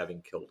lines,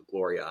 having killed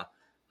Gloria.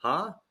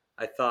 Huh?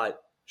 I thought,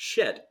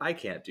 shit, I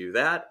can't do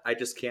that. I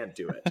just can't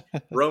do it.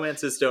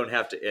 Romances don't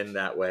have to end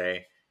that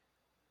way.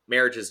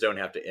 Marriages don't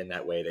have to end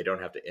that way. They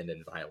don't have to end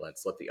in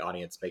violence. Let the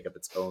audience make up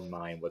its own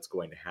mind what's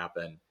going to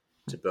happen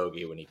to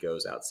Bogey when he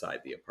goes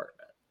outside the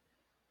apartment.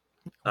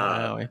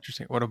 Wow,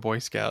 interesting. What a Boy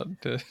Scout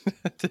to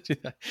do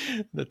that.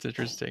 That's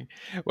interesting.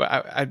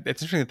 Well,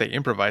 it's interesting that they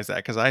improvised that,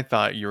 because I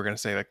thought you were going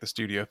to say like the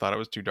studio thought it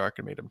was too dark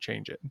and made them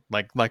change it,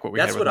 like what we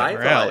had with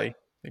Nightmare Alley.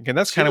 And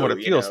that's kind of what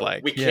it feels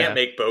like. We can't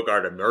make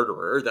Bogart a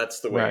murderer. That's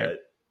the way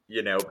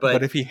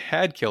but if he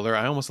had killed her,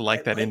 I almost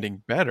like that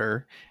ending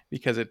better,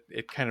 because it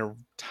kind of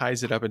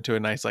ties it up into a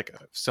nice, like,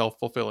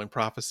 self-fulfilling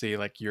prophecy.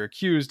 Like, you're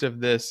accused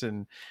of this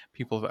and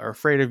people are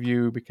afraid of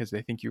you because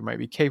they think you might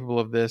be capable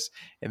of this,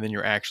 and then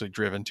you're actually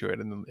driven to it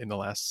in the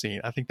last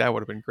scene. I think that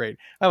would have been great.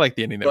 I like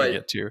the ending that we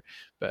get to,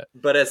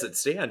 but as it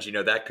stands,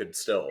 that could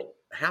still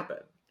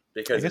happen,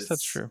 because I guess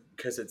that's true,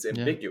 because it's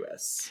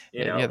ambiguous.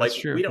 Yeah, that's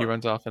true. He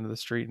runs off into the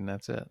street and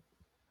that's it.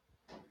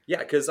 Yeah,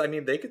 because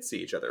they could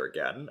see each other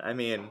again.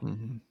 We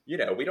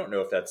don't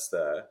know if that's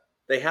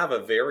they have a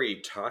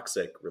very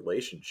toxic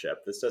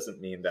relationship. This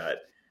doesn't mean that.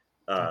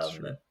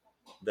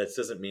 That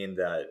doesn't mean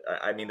that.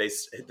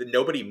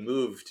 Nobody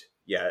moved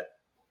yet.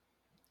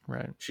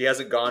 Right. She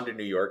hasn't gone to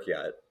New York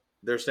yet.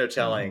 There's no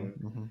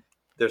telling.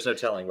 There's no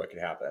telling what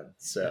could happen.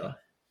 So. Yeah.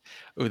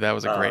 Oh, that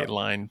was a great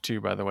line too,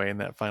 by the way, in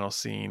that final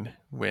scene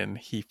when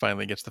he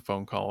finally gets the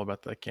phone call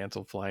about the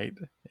canceled flight,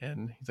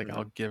 and he's like,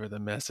 I'll give her the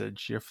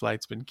message, your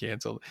flight's been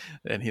canceled.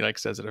 And he like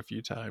says it a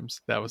few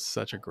times. That was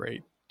such a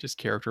great just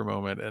character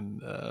moment,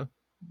 and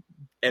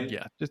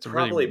yeah, just a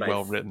really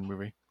well written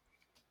movie.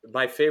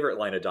 My favorite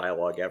line of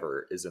dialogue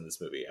ever is in this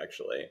movie,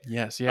 actually.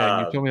 Yes,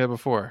 yeah, you told me that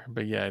before,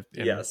 but yeah.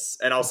 Yes,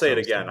 and I'll say it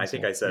again. I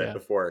think I said it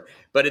before,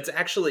 but it's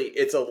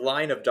a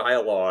line of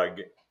dialogue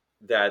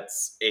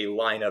that's a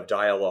line of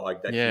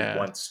dialogue that he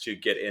wants to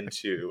get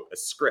into a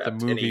script.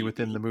 The movie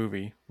within the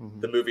movie. Mm-hmm.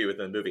 The movie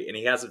within the movie. And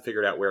he hasn't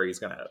figured out where he's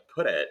going to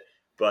put it.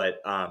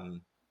 But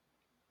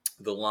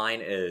the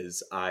line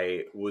is,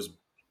 I was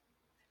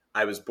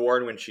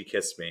born when she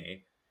kissed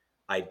me.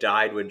 I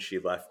died when she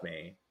left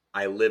me.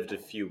 I lived a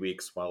few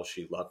weeks while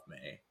she loved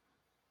me.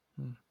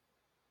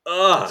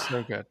 Ugh. It's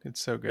so good.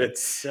 It's so good.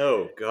 It's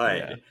so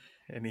good.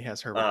 and he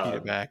has her repeat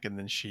it back, and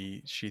then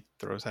she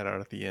throws that out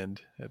at the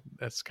end.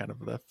 That's kind of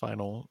the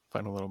final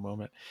little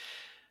moment.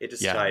 It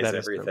just Yeah, ties that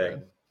is so everything.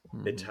 good.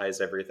 It Mhm.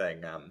 ties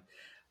everything.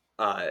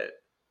 But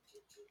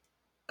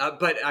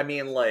I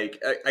mean,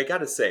 like, I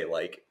gotta say,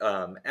 like,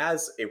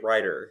 as a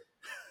writer,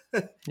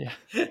 Yeah.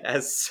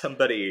 as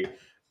somebody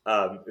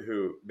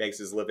who makes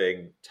his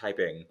living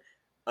typing,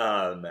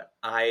 um,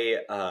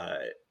 I uh,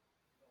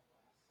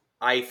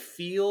 I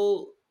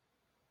feel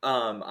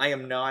I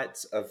am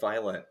not a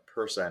violent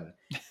person,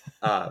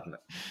 um,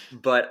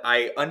 but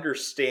I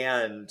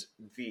understand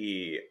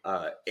the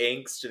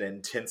angst and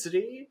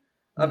intensity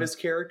of Mm. his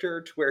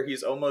character to where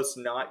he's almost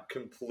not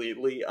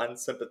completely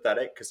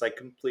unsympathetic, because I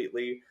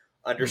completely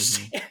Mhm.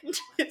 understand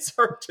his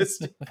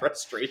artistic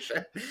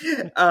frustration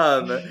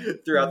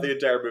throughout the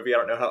entire movie. I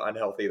don't know how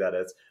unhealthy that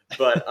is,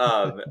 but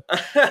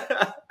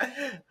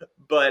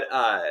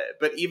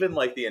but even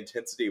like the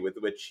intensity with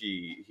which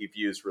he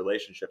views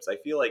relationships, I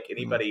feel like Mm.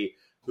 anybody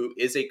who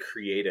is a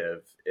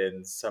creative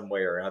in some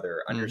way or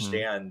another Mhm.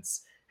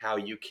 understands how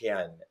you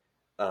can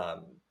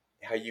um,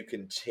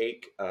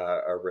 take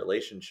a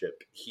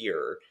relationship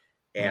here,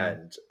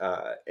 Mm.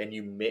 and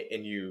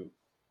you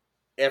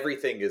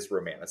everything is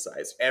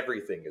romanticized,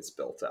 everything is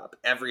built up,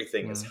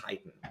 everything is Mm.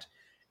 heightened,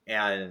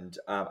 and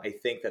I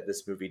think that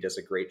this movie does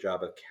a great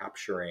job of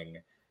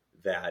capturing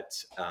that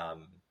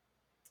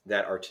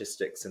that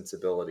artistic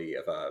sensibility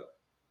of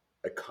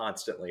a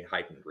constantly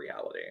heightened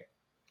reality.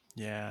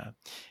 Yeah.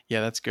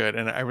 Yeah, that's good.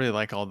 And I really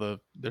like all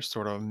there's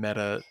sort of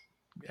meta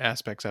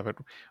aspects of it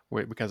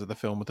because of the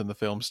film within the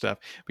film stuff.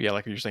 But yeah,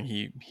 like you're saying,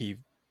 he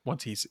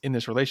once he's in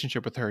this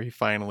relationship with her, he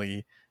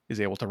finally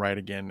is able to write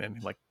again,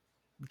 and like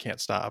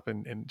can't stop,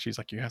 and she's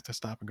like, you have to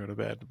stop and go to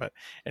bed. But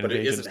and But it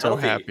Evasion isn't is so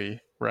healthy, happy.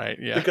 Right.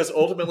 Yeah. because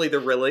ultimately the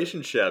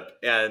relationship,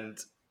 and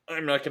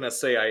I'm not going to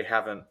say I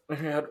haven't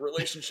had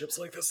relationships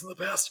like this in the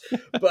past,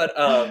 but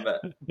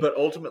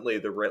ultimately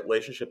the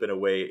relationship in a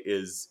way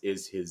is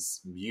his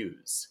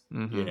muse, you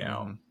Mm-hmm,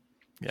 know.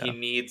 mm-hmm.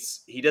 Yeah.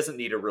 He doesn't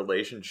need a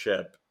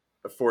relationship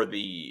for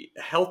the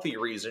healthy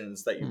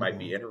reasons that you might Mm-hmm.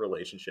 be in a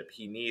relationship.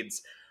 He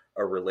needs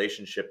a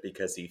relationship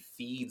because he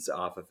feeds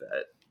off of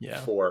it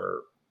Yeah.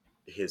 for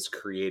his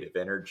creative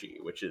energy,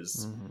 which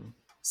is Mm-hmm.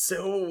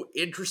 so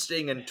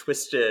interesting and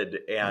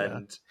twisted Yeah.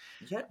 and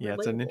yet Yeah,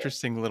 it's an relatable.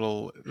 interesting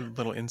little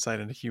insight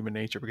into human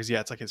nature, because yeah,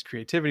 it's like his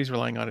creativity is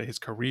relying on it, his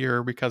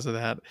career because of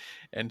that,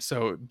 and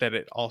so that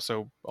it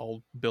also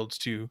all builds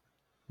to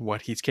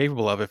what he's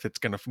capable of if it's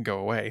going to go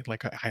away.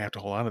 Like I have to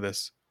hold on to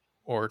this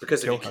or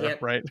Because if kill you her,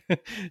 can't right?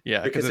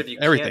 Yeah, because because if you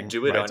can't everything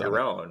do it rides on on your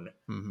it. own,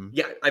 Mm-hmm.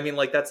 yeah, I mean,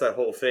 like, that's that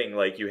whole thing,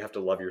 like, you have to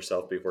love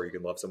yourself before you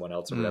can love someone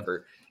else, or Mm.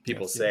 whatever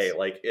people Yes, say. yes.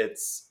 Like,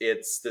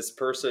 it's this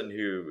person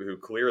who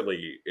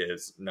clearly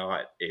is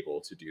not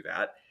able to do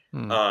that,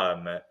 Mm.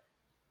 um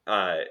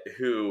uh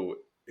who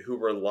who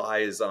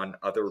relies on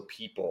other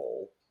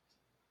people,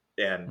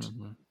 and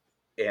Mm-hmm.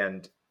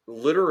 and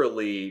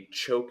literally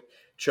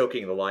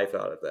choking the life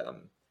out of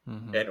them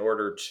Mm-hmm. in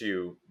order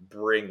to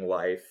bring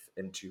life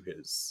into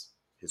his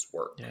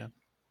work, Yeah,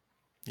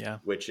 yeah,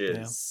 which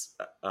yeah. is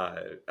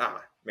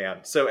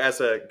man. So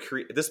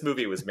this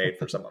movie was made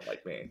for someone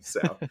like me.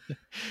 So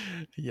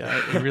Yeah,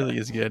 it really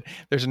is good.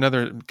 There's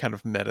another kind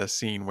of meta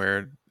scene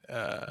where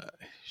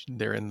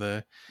they're in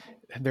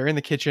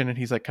the kitchen, and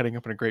he's like cutting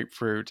open a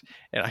grapefruit,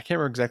 and I can't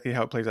remember exactly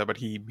how it plays out, but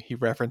he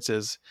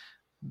references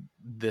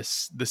the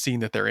scene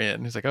that they're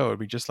in. He's like, oh, it'd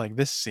be just like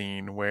this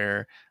scene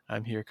where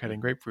I'm here cutting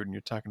grapefruit and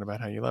you're talking about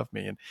how you love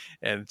me,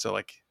 and so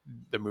like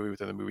the movie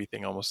within the movie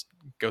thing almost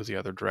goes the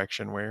other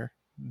direction, where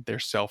they're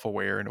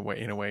self-aware in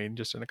a way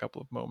just in a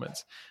couple of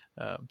moments.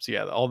 So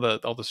yeah, all the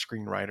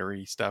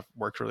screenwritery stuff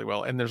works really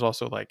well. And there's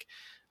also like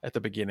at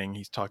the beginning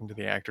he's talking to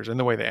the actors, and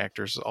the way the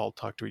actors all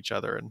talk to each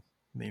other and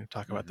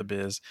talk about the Mhm.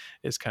 biz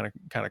is kind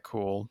of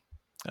cool.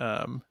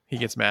 He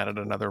gets mad at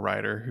another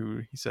writer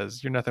who he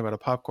says, you're nothing but a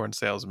popcorn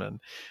salesman,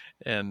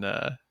 and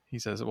he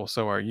says, well,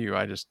 so are you.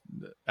 I just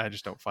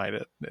don't fight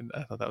it. And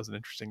I thought that was an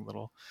interesting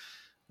little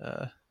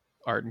uh,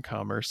 art and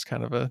commerce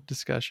kind of a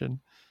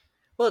discussion.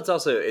 Well,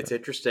 it's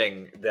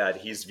interesting that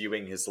he's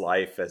viewing his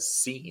life as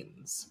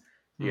scenes,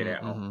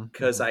 Mm-hmm,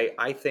 because mm-hmm.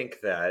 I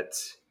think that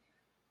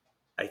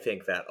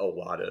a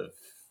lot of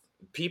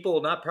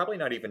people, not probably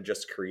not even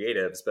just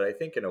creatives, but I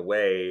think in a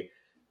way,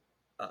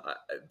 uh,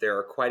 there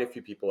are quite a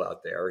few people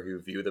out there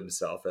who view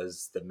themselves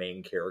as the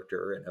main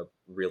character in a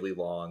really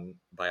long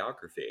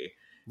biography,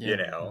 Yeah.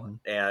 Mm-hmm.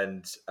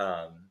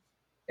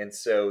 and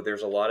so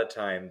there's a lot of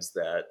times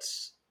that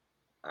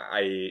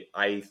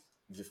I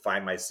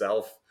find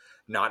myself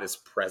not as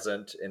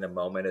present in a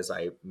moment as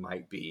I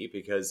might be,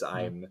 because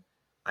Mm.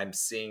 I'm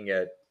seeing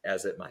it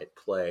as it might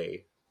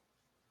play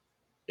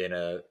in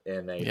a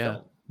Yeah.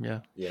 film,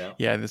 Yeah. you know.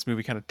 Yeah. This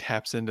movie kind of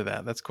taps into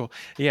that. That's cool.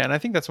 Yeah. And I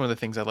think that's one of the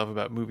things I love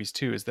about movies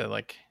too, is that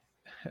like,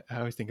 I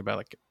always think about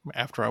like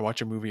after I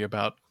watch a movie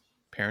about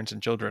parents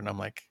and children, I'm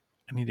like,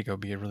 I need to go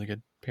be a really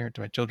good parent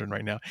to my children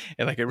right now.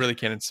 And like, it really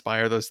can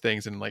inspire those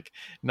things. And like,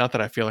 not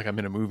that I feel like I'm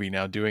in a movie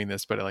now doing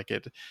this, but like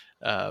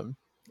um,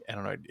 I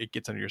don't know, it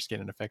gets under your skin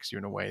and affects you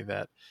in a way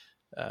that,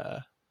 uh,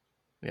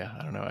 yeah,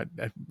 I don't know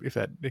if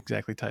that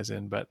exactly ties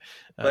in, but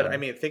I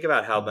mean, think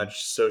about how mhm.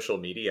 much social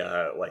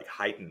media like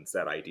heightens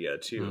that idea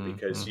too,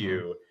 because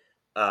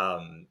Mm-hmm.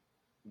 um,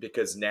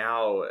 because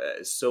now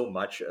so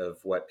much of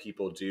what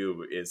people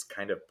do is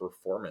kind of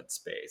performance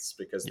based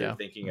because they're Yeah.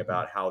 thinking Mm-hmm.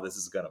 about how this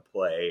is going to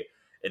play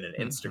in an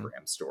Mm-hmm.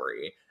 Instagram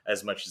story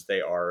as much as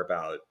they are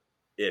about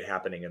it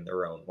happening in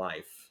their own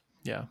life.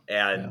 Yeah.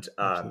 Yeah. And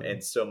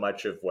Absolutely. so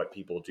much of what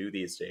people do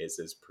these days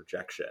is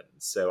projection.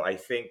 So I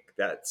think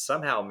that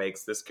somehow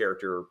makes this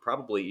character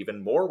probably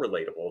even more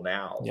relatable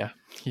now Yeah.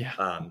 Yeah.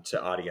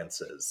 to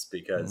audiences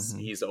because Mm-hmm.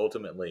 he's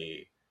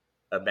ultimately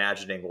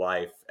imagining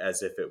life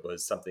as if it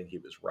was something he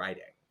was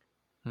writing.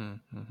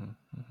 Mm-hmm.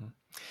 Mm-hmm.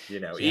 You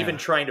know, even Yeah.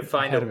 trying to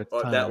find Ahead of its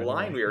time that in a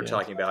line way. we were Yeah.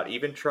 talking about,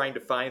 even trying to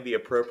find the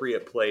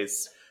appropriate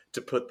place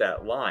to put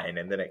that line,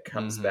 and then it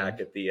comes Mm-hmm. back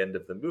at the end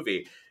of the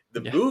movie.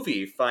 The Yeah.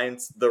 movie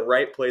finds the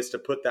right place to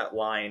put that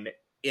line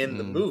in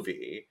the Mm.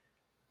 movie,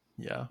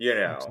 Yeah. you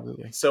know.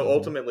 Absolutely. So Mm-hmm.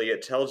 ultimately,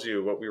 it tells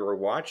you what we were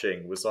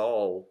watching was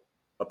all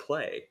a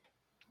play.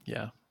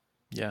 Yeah.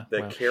 Yeah.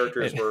 The Wow.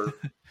 characters And were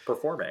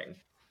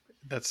performing.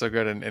 that's so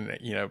good. And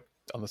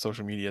on the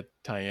social media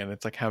tie-in,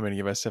 it's like how many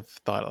of us have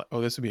thought, like, oh,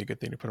 this would be a good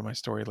thing to put on my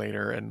story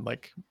later, and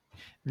like,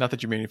 not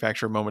that you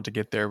manufacture a moment to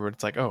get there, but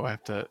it's like, oh, I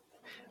have to.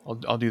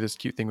 I'll do this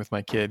cute thing with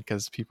my kid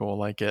because people will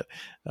like it,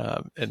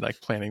 and like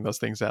planning those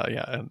things out.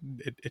 Yeah,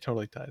 and it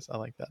totally ties. I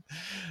like that.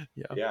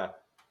 Yeah, Yeah,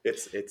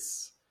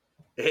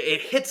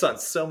 it hits on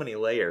so many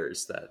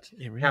layers that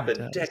it really happen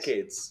does.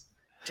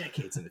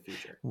 decades in the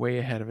future. Way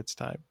ahead of its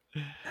time.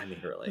 I mean,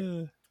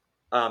 really.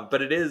 Uh,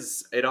 But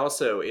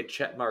it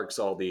check marks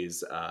all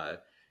these.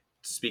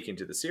 Speaking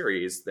to the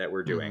series that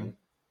we're mm-hmm. doing,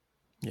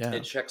 Yeah.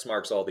 it checks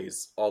marks all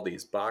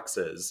these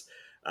boxes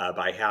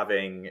by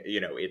having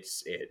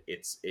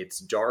it's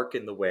dark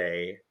in the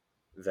way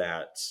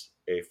that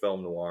a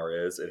film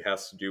noir is. It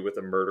has to do with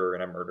a murder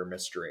and a murder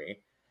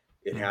mystery.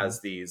 It Mm-hmm.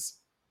 has these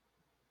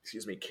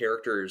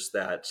characters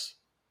that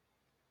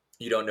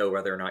you don't know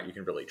whether or not you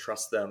can really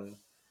trust them.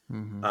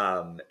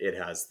 Mm-hmm. It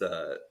has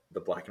the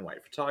black and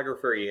white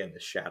photography and the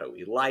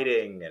shadowy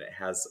lighting, and it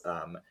has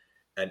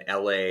an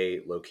LA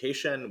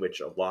location, which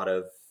a lot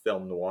of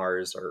film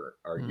noirs are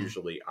Mm.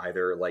 usually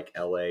either like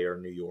LA or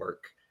New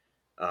York.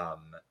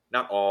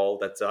 Not all,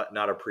 that's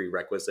not a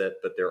prerequisite,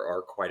 but there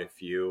are quite a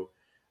few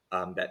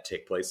that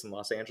take place in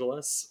Los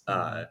Angeles,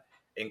 Mm-hmm.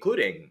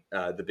 including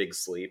The Big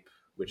Sleep,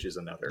 which is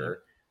Yeah.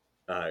 another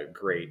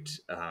great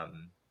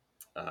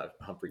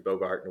Humphrey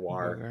Bogart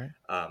noir.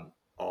 Bogart.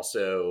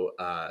 Also,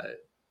 uh,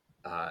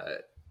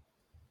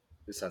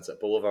 Sunset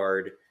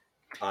Boulevard,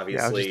 Yeah, I was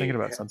just thinking obviously,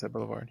 about Sunset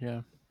Boulevard.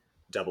 Yeah.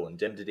 Double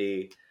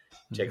Indemnity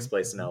Mm-hmm. takes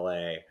place in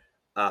Mm-hmm.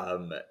 LA.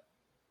 Um,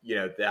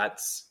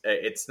 that's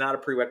it's not a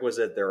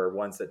prerequisite. There are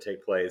ones that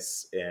take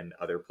place in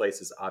other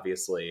places,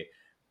 obviously,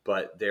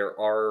 but there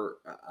are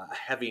a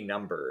heavy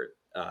number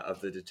of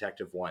the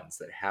detective ones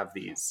that have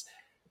these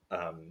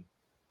um,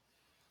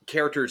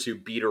 characters who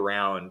beat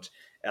around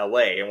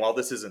LA. And while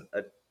this isn't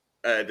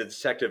the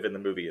detective in the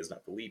movie is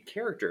not the lead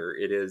character,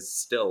 it is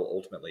still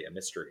ultimately a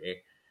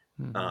mystery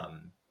Mm-hmm.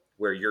 um,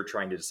 where you're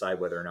trying to decide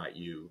whether or not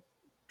you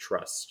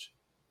trust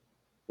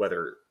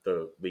whether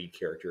the lead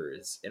character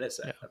is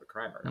innocent Yeah. of a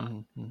crime or not,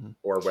 Mm-hmm. Mm-hmm.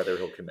 or whether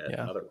he'll commit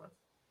Yeah. another one.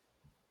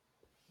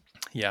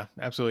 Yeah,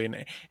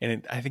 absolutely,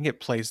 and I think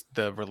it plays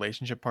the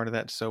relationship part of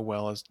that so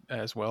well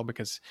as well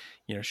because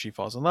she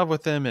falls in love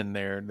with him and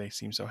they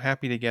seem so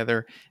happy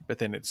together, but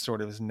then it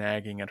sort of is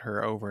nagging at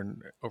her over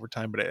and over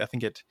time. But I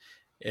think it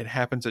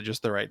happens at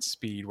just the right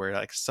speed where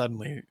like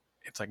suddenly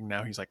it's like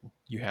now he's like,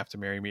 you have to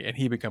marry me, and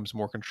he becomes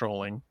more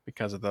controlling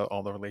because of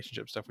all the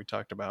relationship stuff we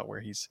talked about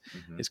where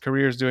Mm-hmm. his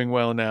career is doing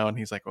well now and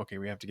he's like, okay,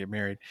 we have to get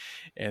married,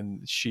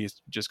 and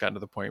she's just gotten to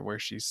the point where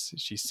she's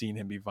seen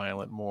him be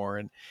violent more,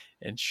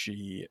 and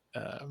she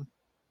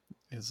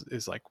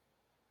is like,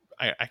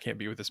 I can't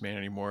be with this man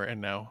anymore, and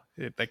now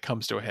that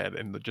comes to a head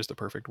in just the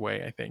perfect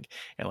way, I think.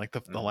 And like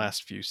the Mm-hmm.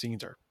 last few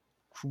scenes are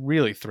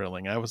really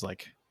thrilling. I was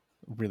like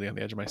really on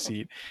the edge of my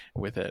seat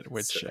with it, So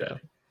which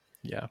good.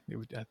 yeah,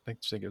 I think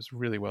it was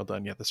really well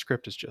done. Yeah, the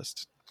script is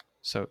just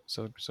so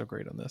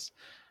great on this.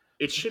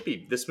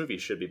 This movie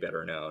should be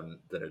better known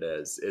than it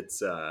is.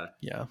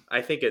 Yeah.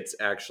 I think it's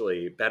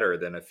actually better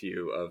than a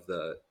few of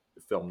the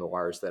film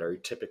noirs that are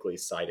typically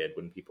cited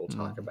when people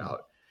talk Mm-hmm.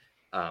 about.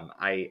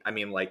 I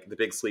mean, like The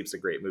Big Sleep's a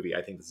great movie.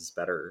 I think this is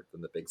better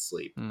than The Big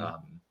Sleep,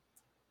 Mm.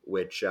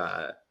 which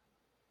uh,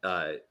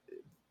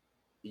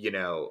 you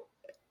know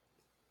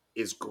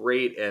is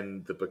great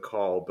in the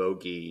Bacall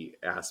bogey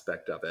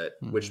aspect of it.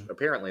 Which Mm-hmm.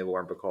 apparently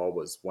Lauren Bacall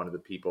was one of the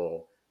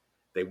people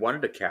they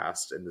wanted to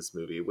cast in this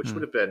movie, which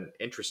would Mm. have been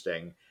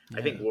interesting.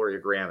 I think Yeah. Gloria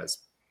Graham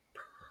is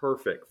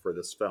perfect for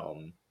this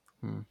film.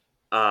 Mm.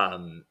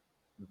 Um,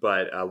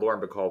 but Lauren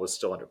Bacall was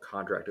still under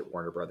contract at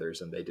Warner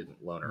Brothers, and they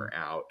didn't loan Mm. her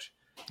out.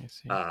 I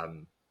see.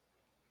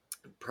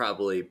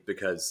 Probably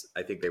because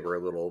I think they were a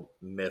little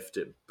miffed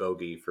at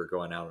Bogey for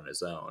going out on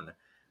his own.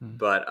 Mm.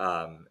 But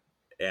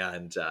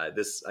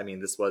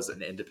this was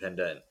an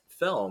independent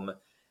film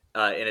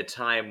in a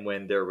time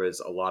when there was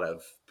a lot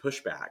of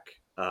pushback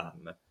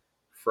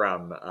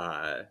from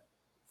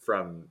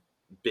from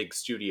big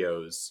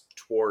studios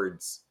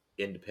towards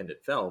independent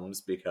films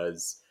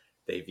because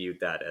they viewed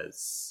that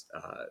as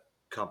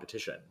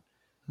competition.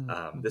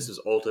 This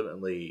was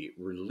ultimately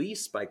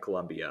released by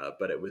Columbia,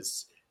 but it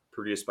was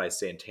produced by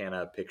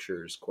Santana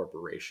Pictures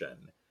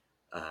Corporation,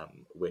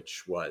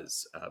 which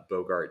was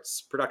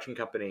Bogart's production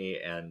company,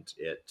 and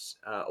it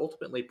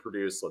ultimately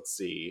produced, let's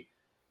see,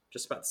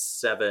 just about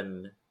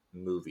 7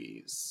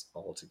 movies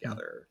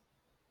altogether.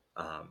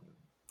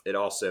 It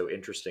also,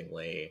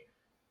 interestingly,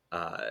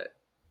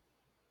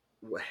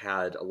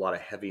 had a lot of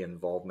heavy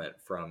involvement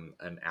from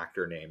an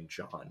actor named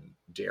John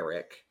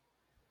Derrick,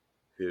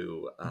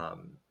 who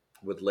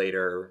would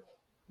later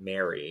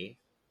marry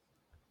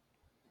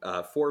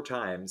 4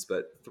 times,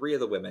 but 3 of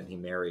the women he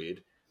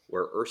married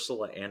were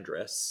Ursula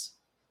Andress,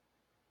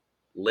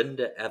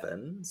 Linda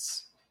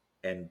Evans,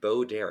 and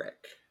Bo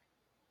Derek.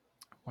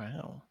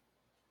 Wow.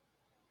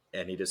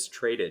 And he just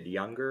traded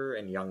younger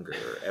and younger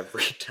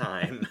every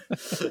time.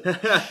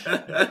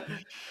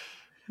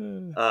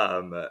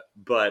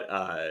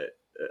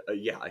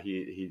 Yeah,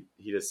 he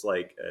just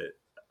like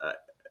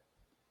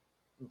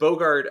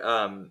Bogart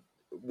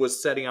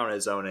was setting out on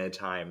his own at a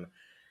time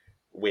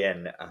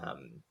when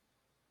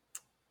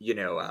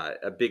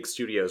big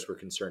studios were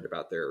concerned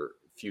about their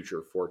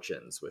future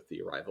fortunes with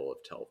the arrival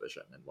of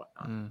television and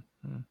whatnot.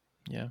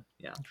 Yeah.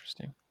 Yeah.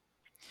 Interesting.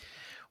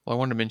 Well, I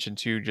wanted to mention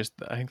too,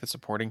 I think the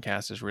supporting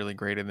cast is really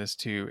great in this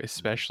too.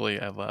 Especially,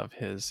 I love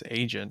his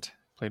agent,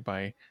 played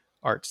by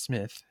Art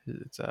Smith.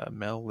 It's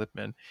Mel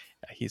Lipman.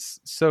 He's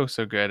so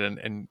good,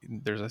 and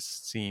there's a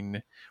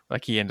scene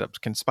like he ends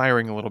up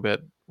conspiring a little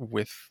bit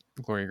with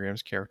Gloria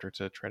Graham's character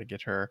to try to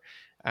get her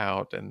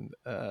out, and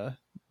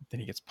then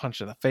he gets punched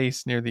in the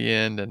face near the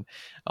end, and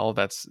all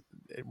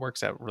it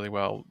works out really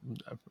well.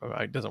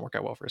 It doesn't work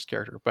out well for his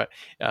character, but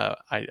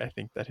I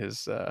think that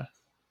his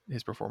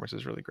performance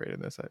is really great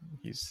in this.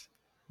 He's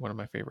one of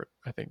my favorite,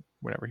 I think,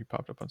 whenever he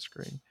popped up on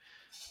screen.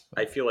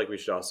 I feel like we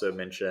should also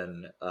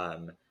mention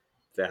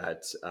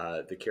that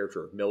the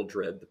character of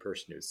Mildred, the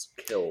person who's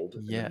killed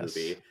in the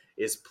movie,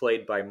 is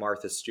played by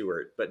Martha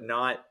Stewart, but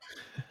not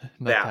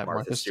that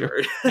Martha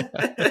Stewart.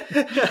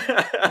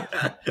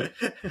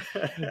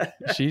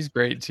 She's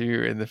great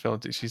too in the film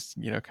too. She's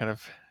kind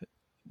of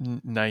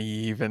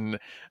naive, and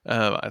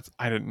I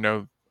didn't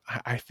know.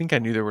 I think I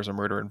knew there was a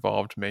murder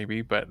involved,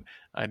 maybe, but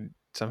I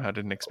somehow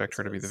didn't expect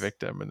her to be the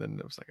victim. And then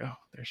it was like, oh,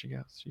 there she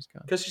goes. She's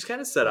gone. Because she's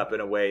kind of set up in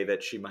a way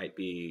that she might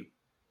be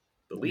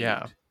the lead.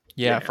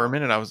 Yeah. For a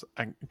minute,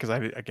 because I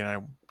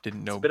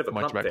didn't know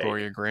much about fake.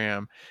 Gloria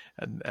Graham,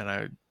 and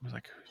I was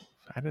like,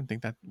 I didn't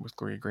think that was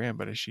Gloria Graham,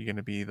 but is she going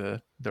to be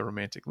the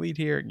romantic lead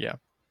here?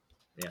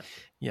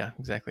 Yeah,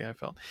 exactly how I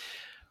felt.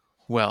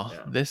 Well,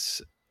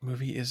 this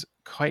movie is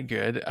quite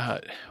good.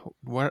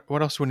 What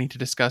else do we need to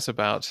discuss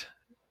about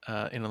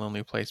In a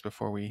Lonely Place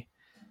before we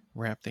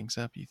wrap things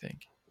up, you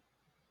think?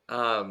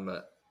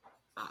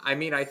 I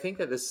mean, I think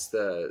that this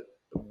is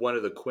one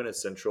of the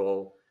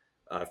quintessential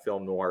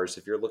film noirs.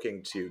 If you're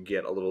looking to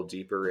get a little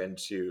deeper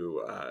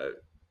into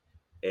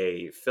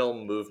a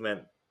film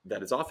movement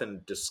that is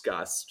often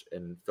discussed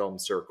in film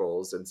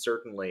circles, and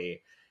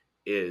certainly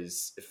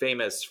is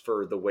famous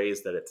for the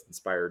ways that it's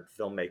inspired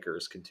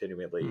filmmakers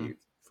continually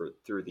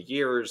through the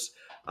years.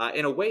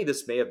 In a way,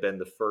 this may have been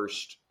the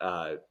first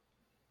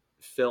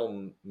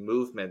film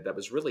movement that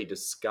was really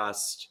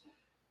discussed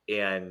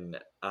in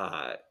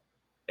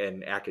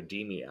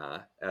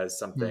academia as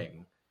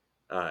something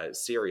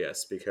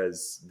serious,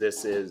 because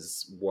this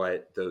is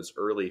what those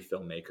early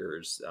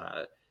filmmakers,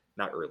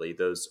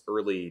 those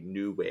early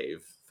new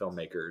wave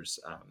filmmakers,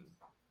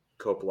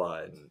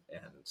 Coppola and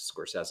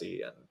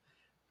Scorsese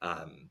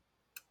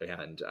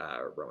and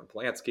Roman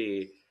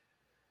Polanski,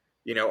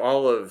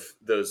 all of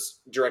those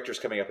directors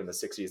coming up in the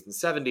 60s and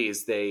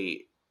 70s,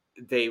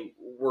 they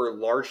were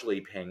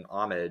largely paying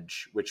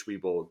homage, which we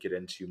will get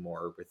into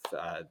more with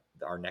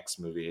our next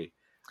movie,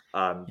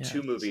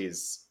 to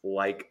movies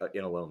like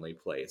In a Lonely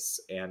Place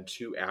and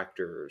to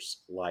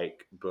actors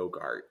like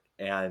Bogart.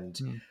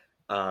 And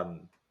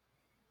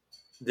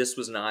this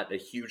was not a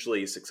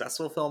hugely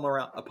successful film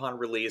upon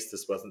release.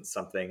 This wasn't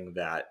something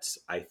that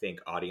I think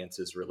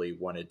audiences really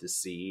wanted to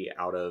see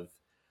out of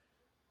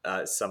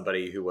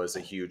somebody who was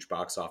a huge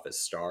box office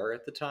star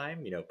at the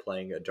time.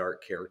 Playing a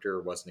dark character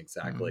wasn't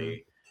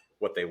exactly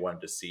what they wanted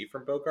to see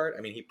from Bogart.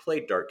 I mean, he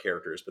played dark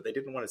characters, but they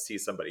didn't want to see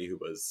somebody who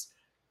was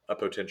a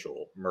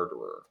potential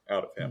murderer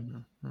out of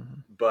him.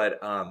 But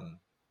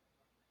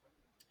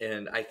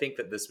and I think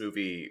that this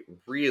movie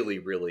really,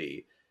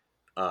 really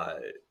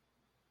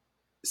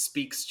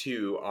speaks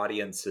to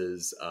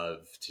audiences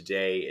of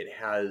today. It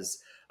has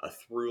a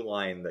through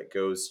line that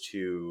goes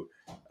to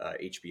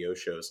HBO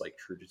shows like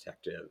True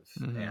Detective,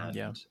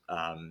 and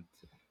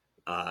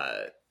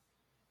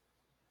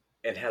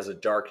it has a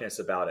darkness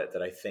about it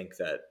that I think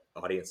that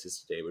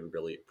audiences today would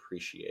really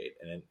appreciate.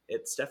 And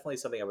it's definitely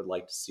something I would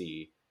like to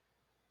see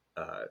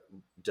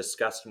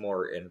discussed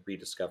more and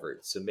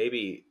rediscovered. So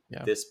maybe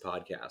Yeah. this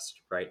podcast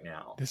right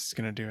now This is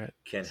gonna do it.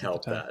 can This is the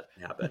help time. that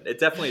happen. It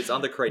definitely is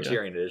on the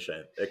Criterion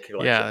edition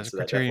collection. Yeah, there's a so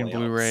that Criterion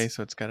definitely Blu-ray, helps.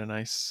 so it's got a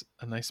nice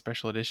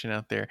special edition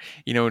out there.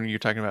 You know, when you're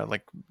talking about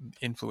like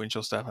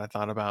influential stuff, I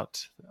thought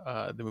about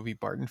the movie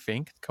Barton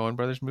Fink, the Coen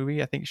Brothers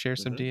movie. I think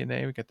shares some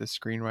DNA. We got this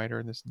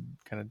screenwriter in this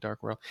kind of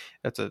dark world.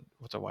 It's a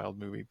wild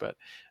movie, but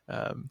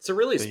it's a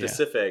really but yeah.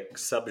 specific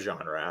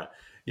subgenre,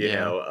 you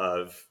know,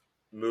 of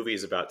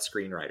movies about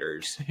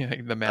screenwriters.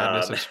 Like the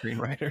madness of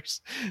screenwriters.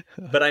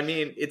 But I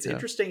mean, it's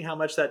interesting how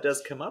much that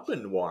does come up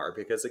in noir,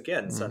 because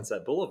again,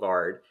 Sunset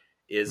Boulevard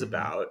is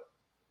about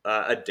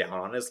a down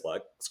on his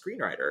luck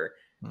screenwriter,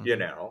 you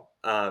know,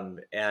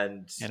 and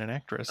an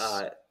actress,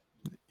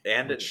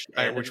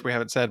 which we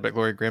haven't said, but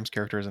Gloria Graham's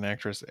character is an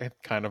actress. It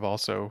kind of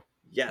also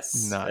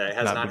has not been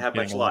had much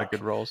getting a lot of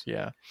good roles.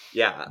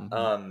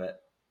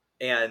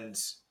 And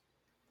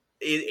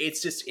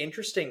it's just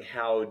interesting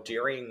how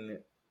during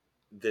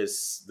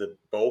the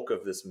bulk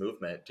of this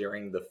movement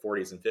during the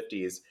 40s and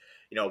 50s,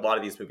 you know, a lot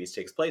of these movies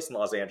takes place in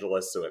Los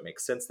Angeles, so it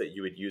makes sense that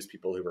you would use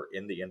people who are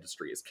in the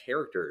industry as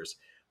characters.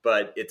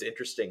 But it's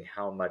interesting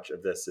how much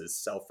of this is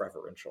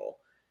self-referential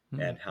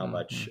and how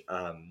much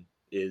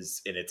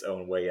is in its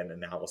own way an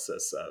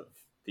analysis of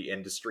the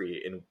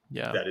industry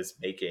that is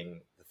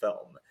making the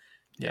film.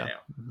 You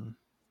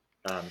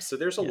know? So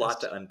there's a lot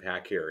to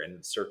unpack here,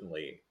 and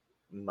certainly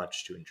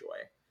much to enjoy.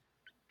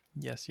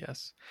 Yes.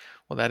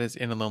 Well, that is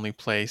In a Lonely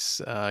Place.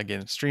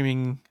 Again, it's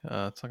streaming.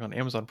 It's like on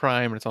Amazon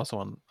Prime, and it's also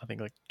on, I think,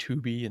 like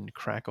Tubi and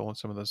Crackle and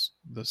some of those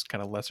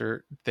kind of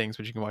lesser things,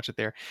 but you can watch it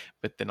there.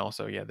 But then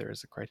also, there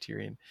is a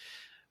Criterion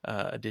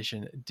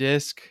edition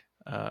disc.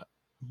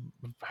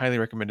 Highly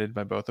recommended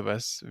by both of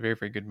us. Very,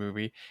 very good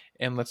movie.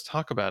 And let's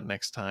talk about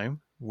next time.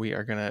 We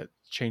are going to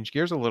change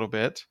gears a little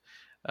bit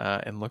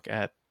and look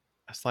at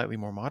a slightly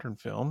more modern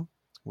film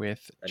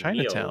with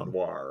Chinatown.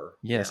 Neo-noir.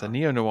 Yes, a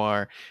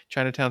neo-noir,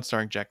 Chinatown,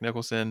 starring Jack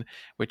Nicholson,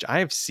 which I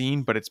have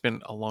seen, but it's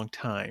been a long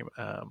time.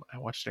 I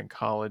watched it in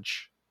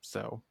college,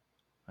 so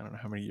I don't know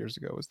how many years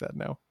ago was that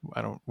now.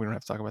 We don't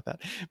have to talk about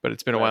that, but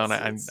it's been a while,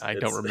 and I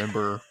don't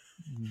remember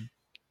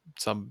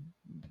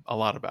a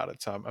lot about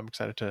it, so I'm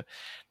excited to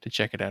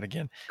check it out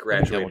again.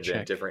 Graduated in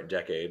a different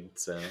decade,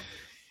 so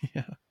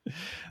yeah.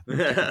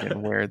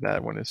 Again, where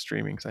that one is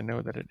streaming, because I know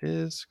that it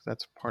is.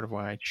 That's part of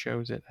why I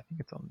chose it. I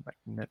think it's on like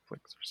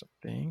Netflix or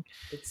something.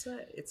 It's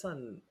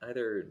on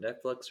either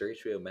Netflix or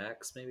HBO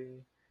Max,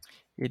 maybe.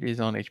 It is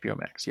on HBO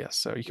Max, yes.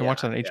 So you can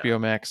watch it on HBO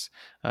Max.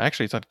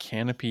 Actually, it's on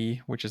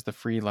Canopy, which is the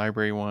free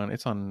library one.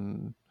 It's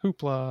on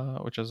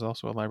Hoopla, which is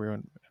also a library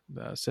on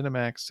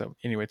Cinemax. So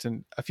anyway, it's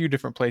in a few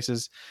different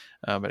places,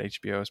 but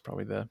HBO is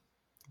probably the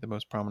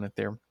most prominent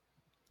there.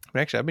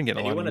 But actually, I've been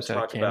getting a lot of use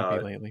out of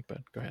Canopy lately.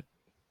 But go ahead.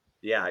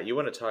 Yeah, you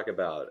want to talk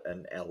about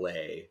an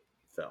LA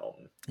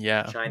film.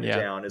 Yeah.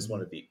 Chinatown is one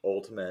of the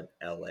ultimate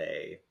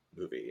LA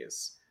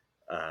movies.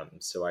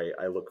 So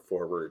I look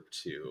forward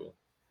to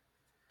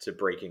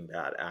breaking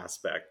that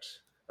aspect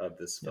of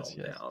this film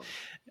down.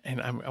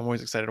 And I'm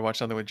always excited to watch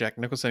something with Jack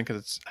Nicholson,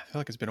 because I feel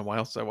like it's been a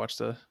while since I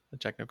watched a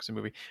Jack Nicholson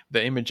movie.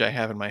 The image I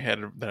have in my head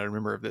that I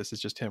remember of this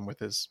is just him with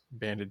his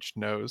bandaged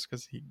nose,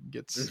 because he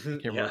gets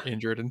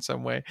injured in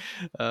some way.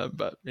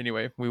 But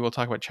anyway, we will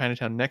talk about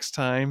Chinatown next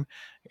time,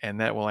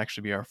 and that will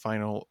actually be our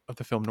final of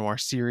the Film Noir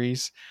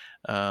series.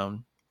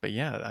 But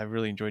yeah, I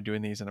really enjoyed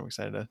doing these, and I'm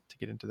excited to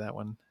get into that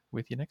one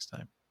with you next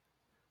time.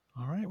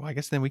 All right. Well, I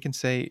guess then we can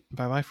say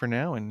bye-bye for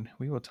now, and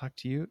we will talk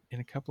to you in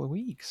a couple of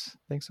weeks.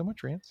 Thanks so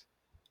much, Rance.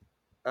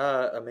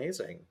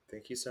 Amazing.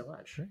 Thank you so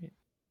much. Great.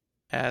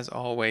 As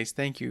always,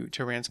 thank you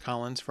to Rance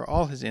Collins for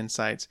all his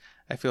insights.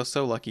 I feel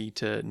so lucky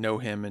to know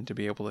him and to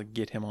be able to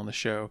get him on the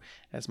show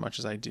as much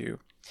as I do.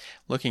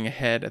 Looking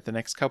ahead at the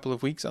next couple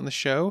of weeks on the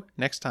show,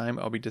 next time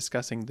I'll be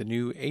discussing the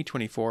new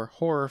A24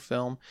 horror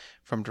film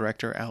from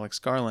director Alex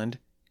Garland,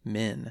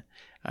 Men.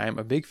 I am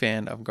a big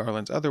fan of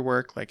Garland's other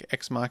work like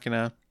Ex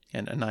Machina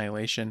and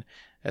Annihilation,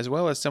 as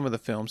well as some of the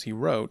films he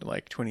wrote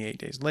like 28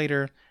 Days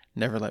Later,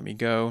 Never Let Me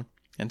Go,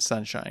 and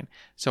Sunshine.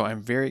 So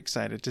I'm very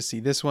excited to see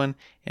this one,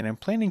 and I'm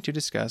planning to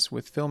discuss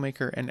with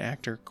filmmaker and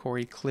actor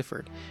Corey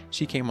Clifford.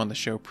 She came on the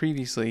show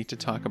previously to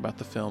talk about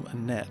the film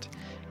Annette,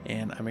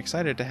 and I'm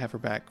excited to have her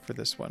back for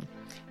this one.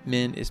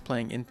 Men is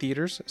playing in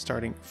theaters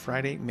starting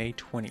Friday, May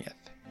 20th.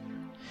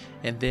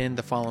 And then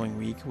the following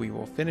week, we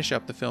will finish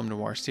up the Film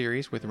Noir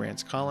series with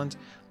Rance Collins,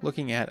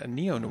 looking at a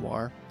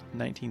neo-noir,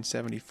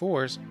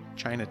 1974's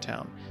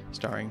Chinatown,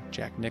 starring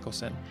Jack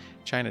Nicholson.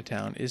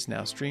 Chinatown is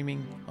now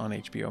streaming on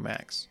HBO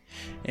Max.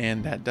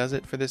 And that does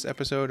it for this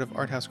episode of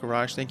Art House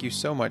Garage. Thank you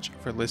so much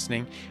for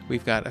listening.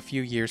 We've got a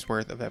few years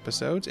worth of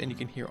episodes, and you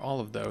can hear all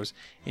of those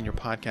in your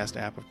podcast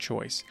app of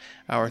choice.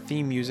 Our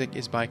theme music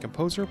is by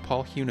composer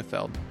Paul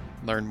Hunefeld.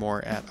 Learn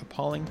more at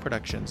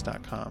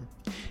appallingproductions.com.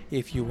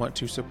 If you want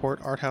to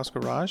support Art House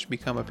Garage,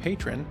 become a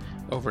patron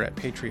over at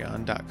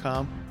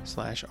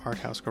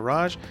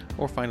patreon.com/arthousegarage,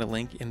 or find a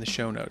link in the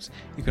show notes.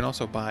 You can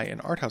also buy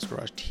an Art House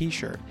Garage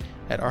t-shirt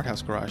at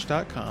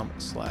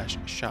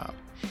arthousegarage.com/shop.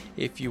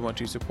 If you want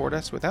to support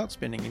us without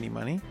spending any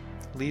money,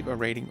 leave a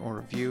rating or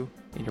review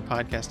in your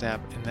podcast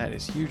app, and that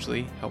is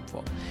hugely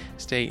helpful.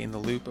 Stay in the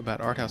loop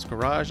about Art House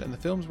Garage and the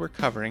films we're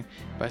covering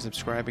by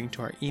subscribing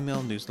to our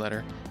email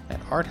newsletter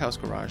at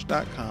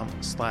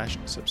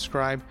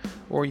arthousegarage.com/subscribe,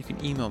 or you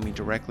can email me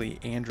directly,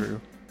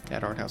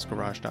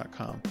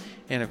 andrew@arthousegarage.com.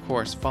 And of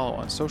course, follow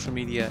on social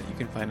media. You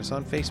can find us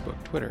on Facebook,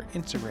 Twitter,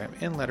 Instagram,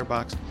 and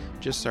Letterboxd.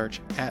 Just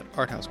search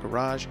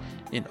 @ArtHouseGarage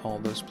in all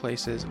those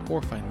places,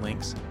 or find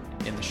links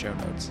in the show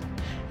notes.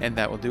 And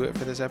that will do it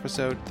for this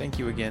episode. Thank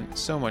you again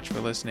so much for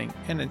listening,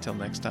 and until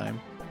next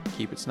time,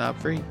 keep it snob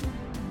free.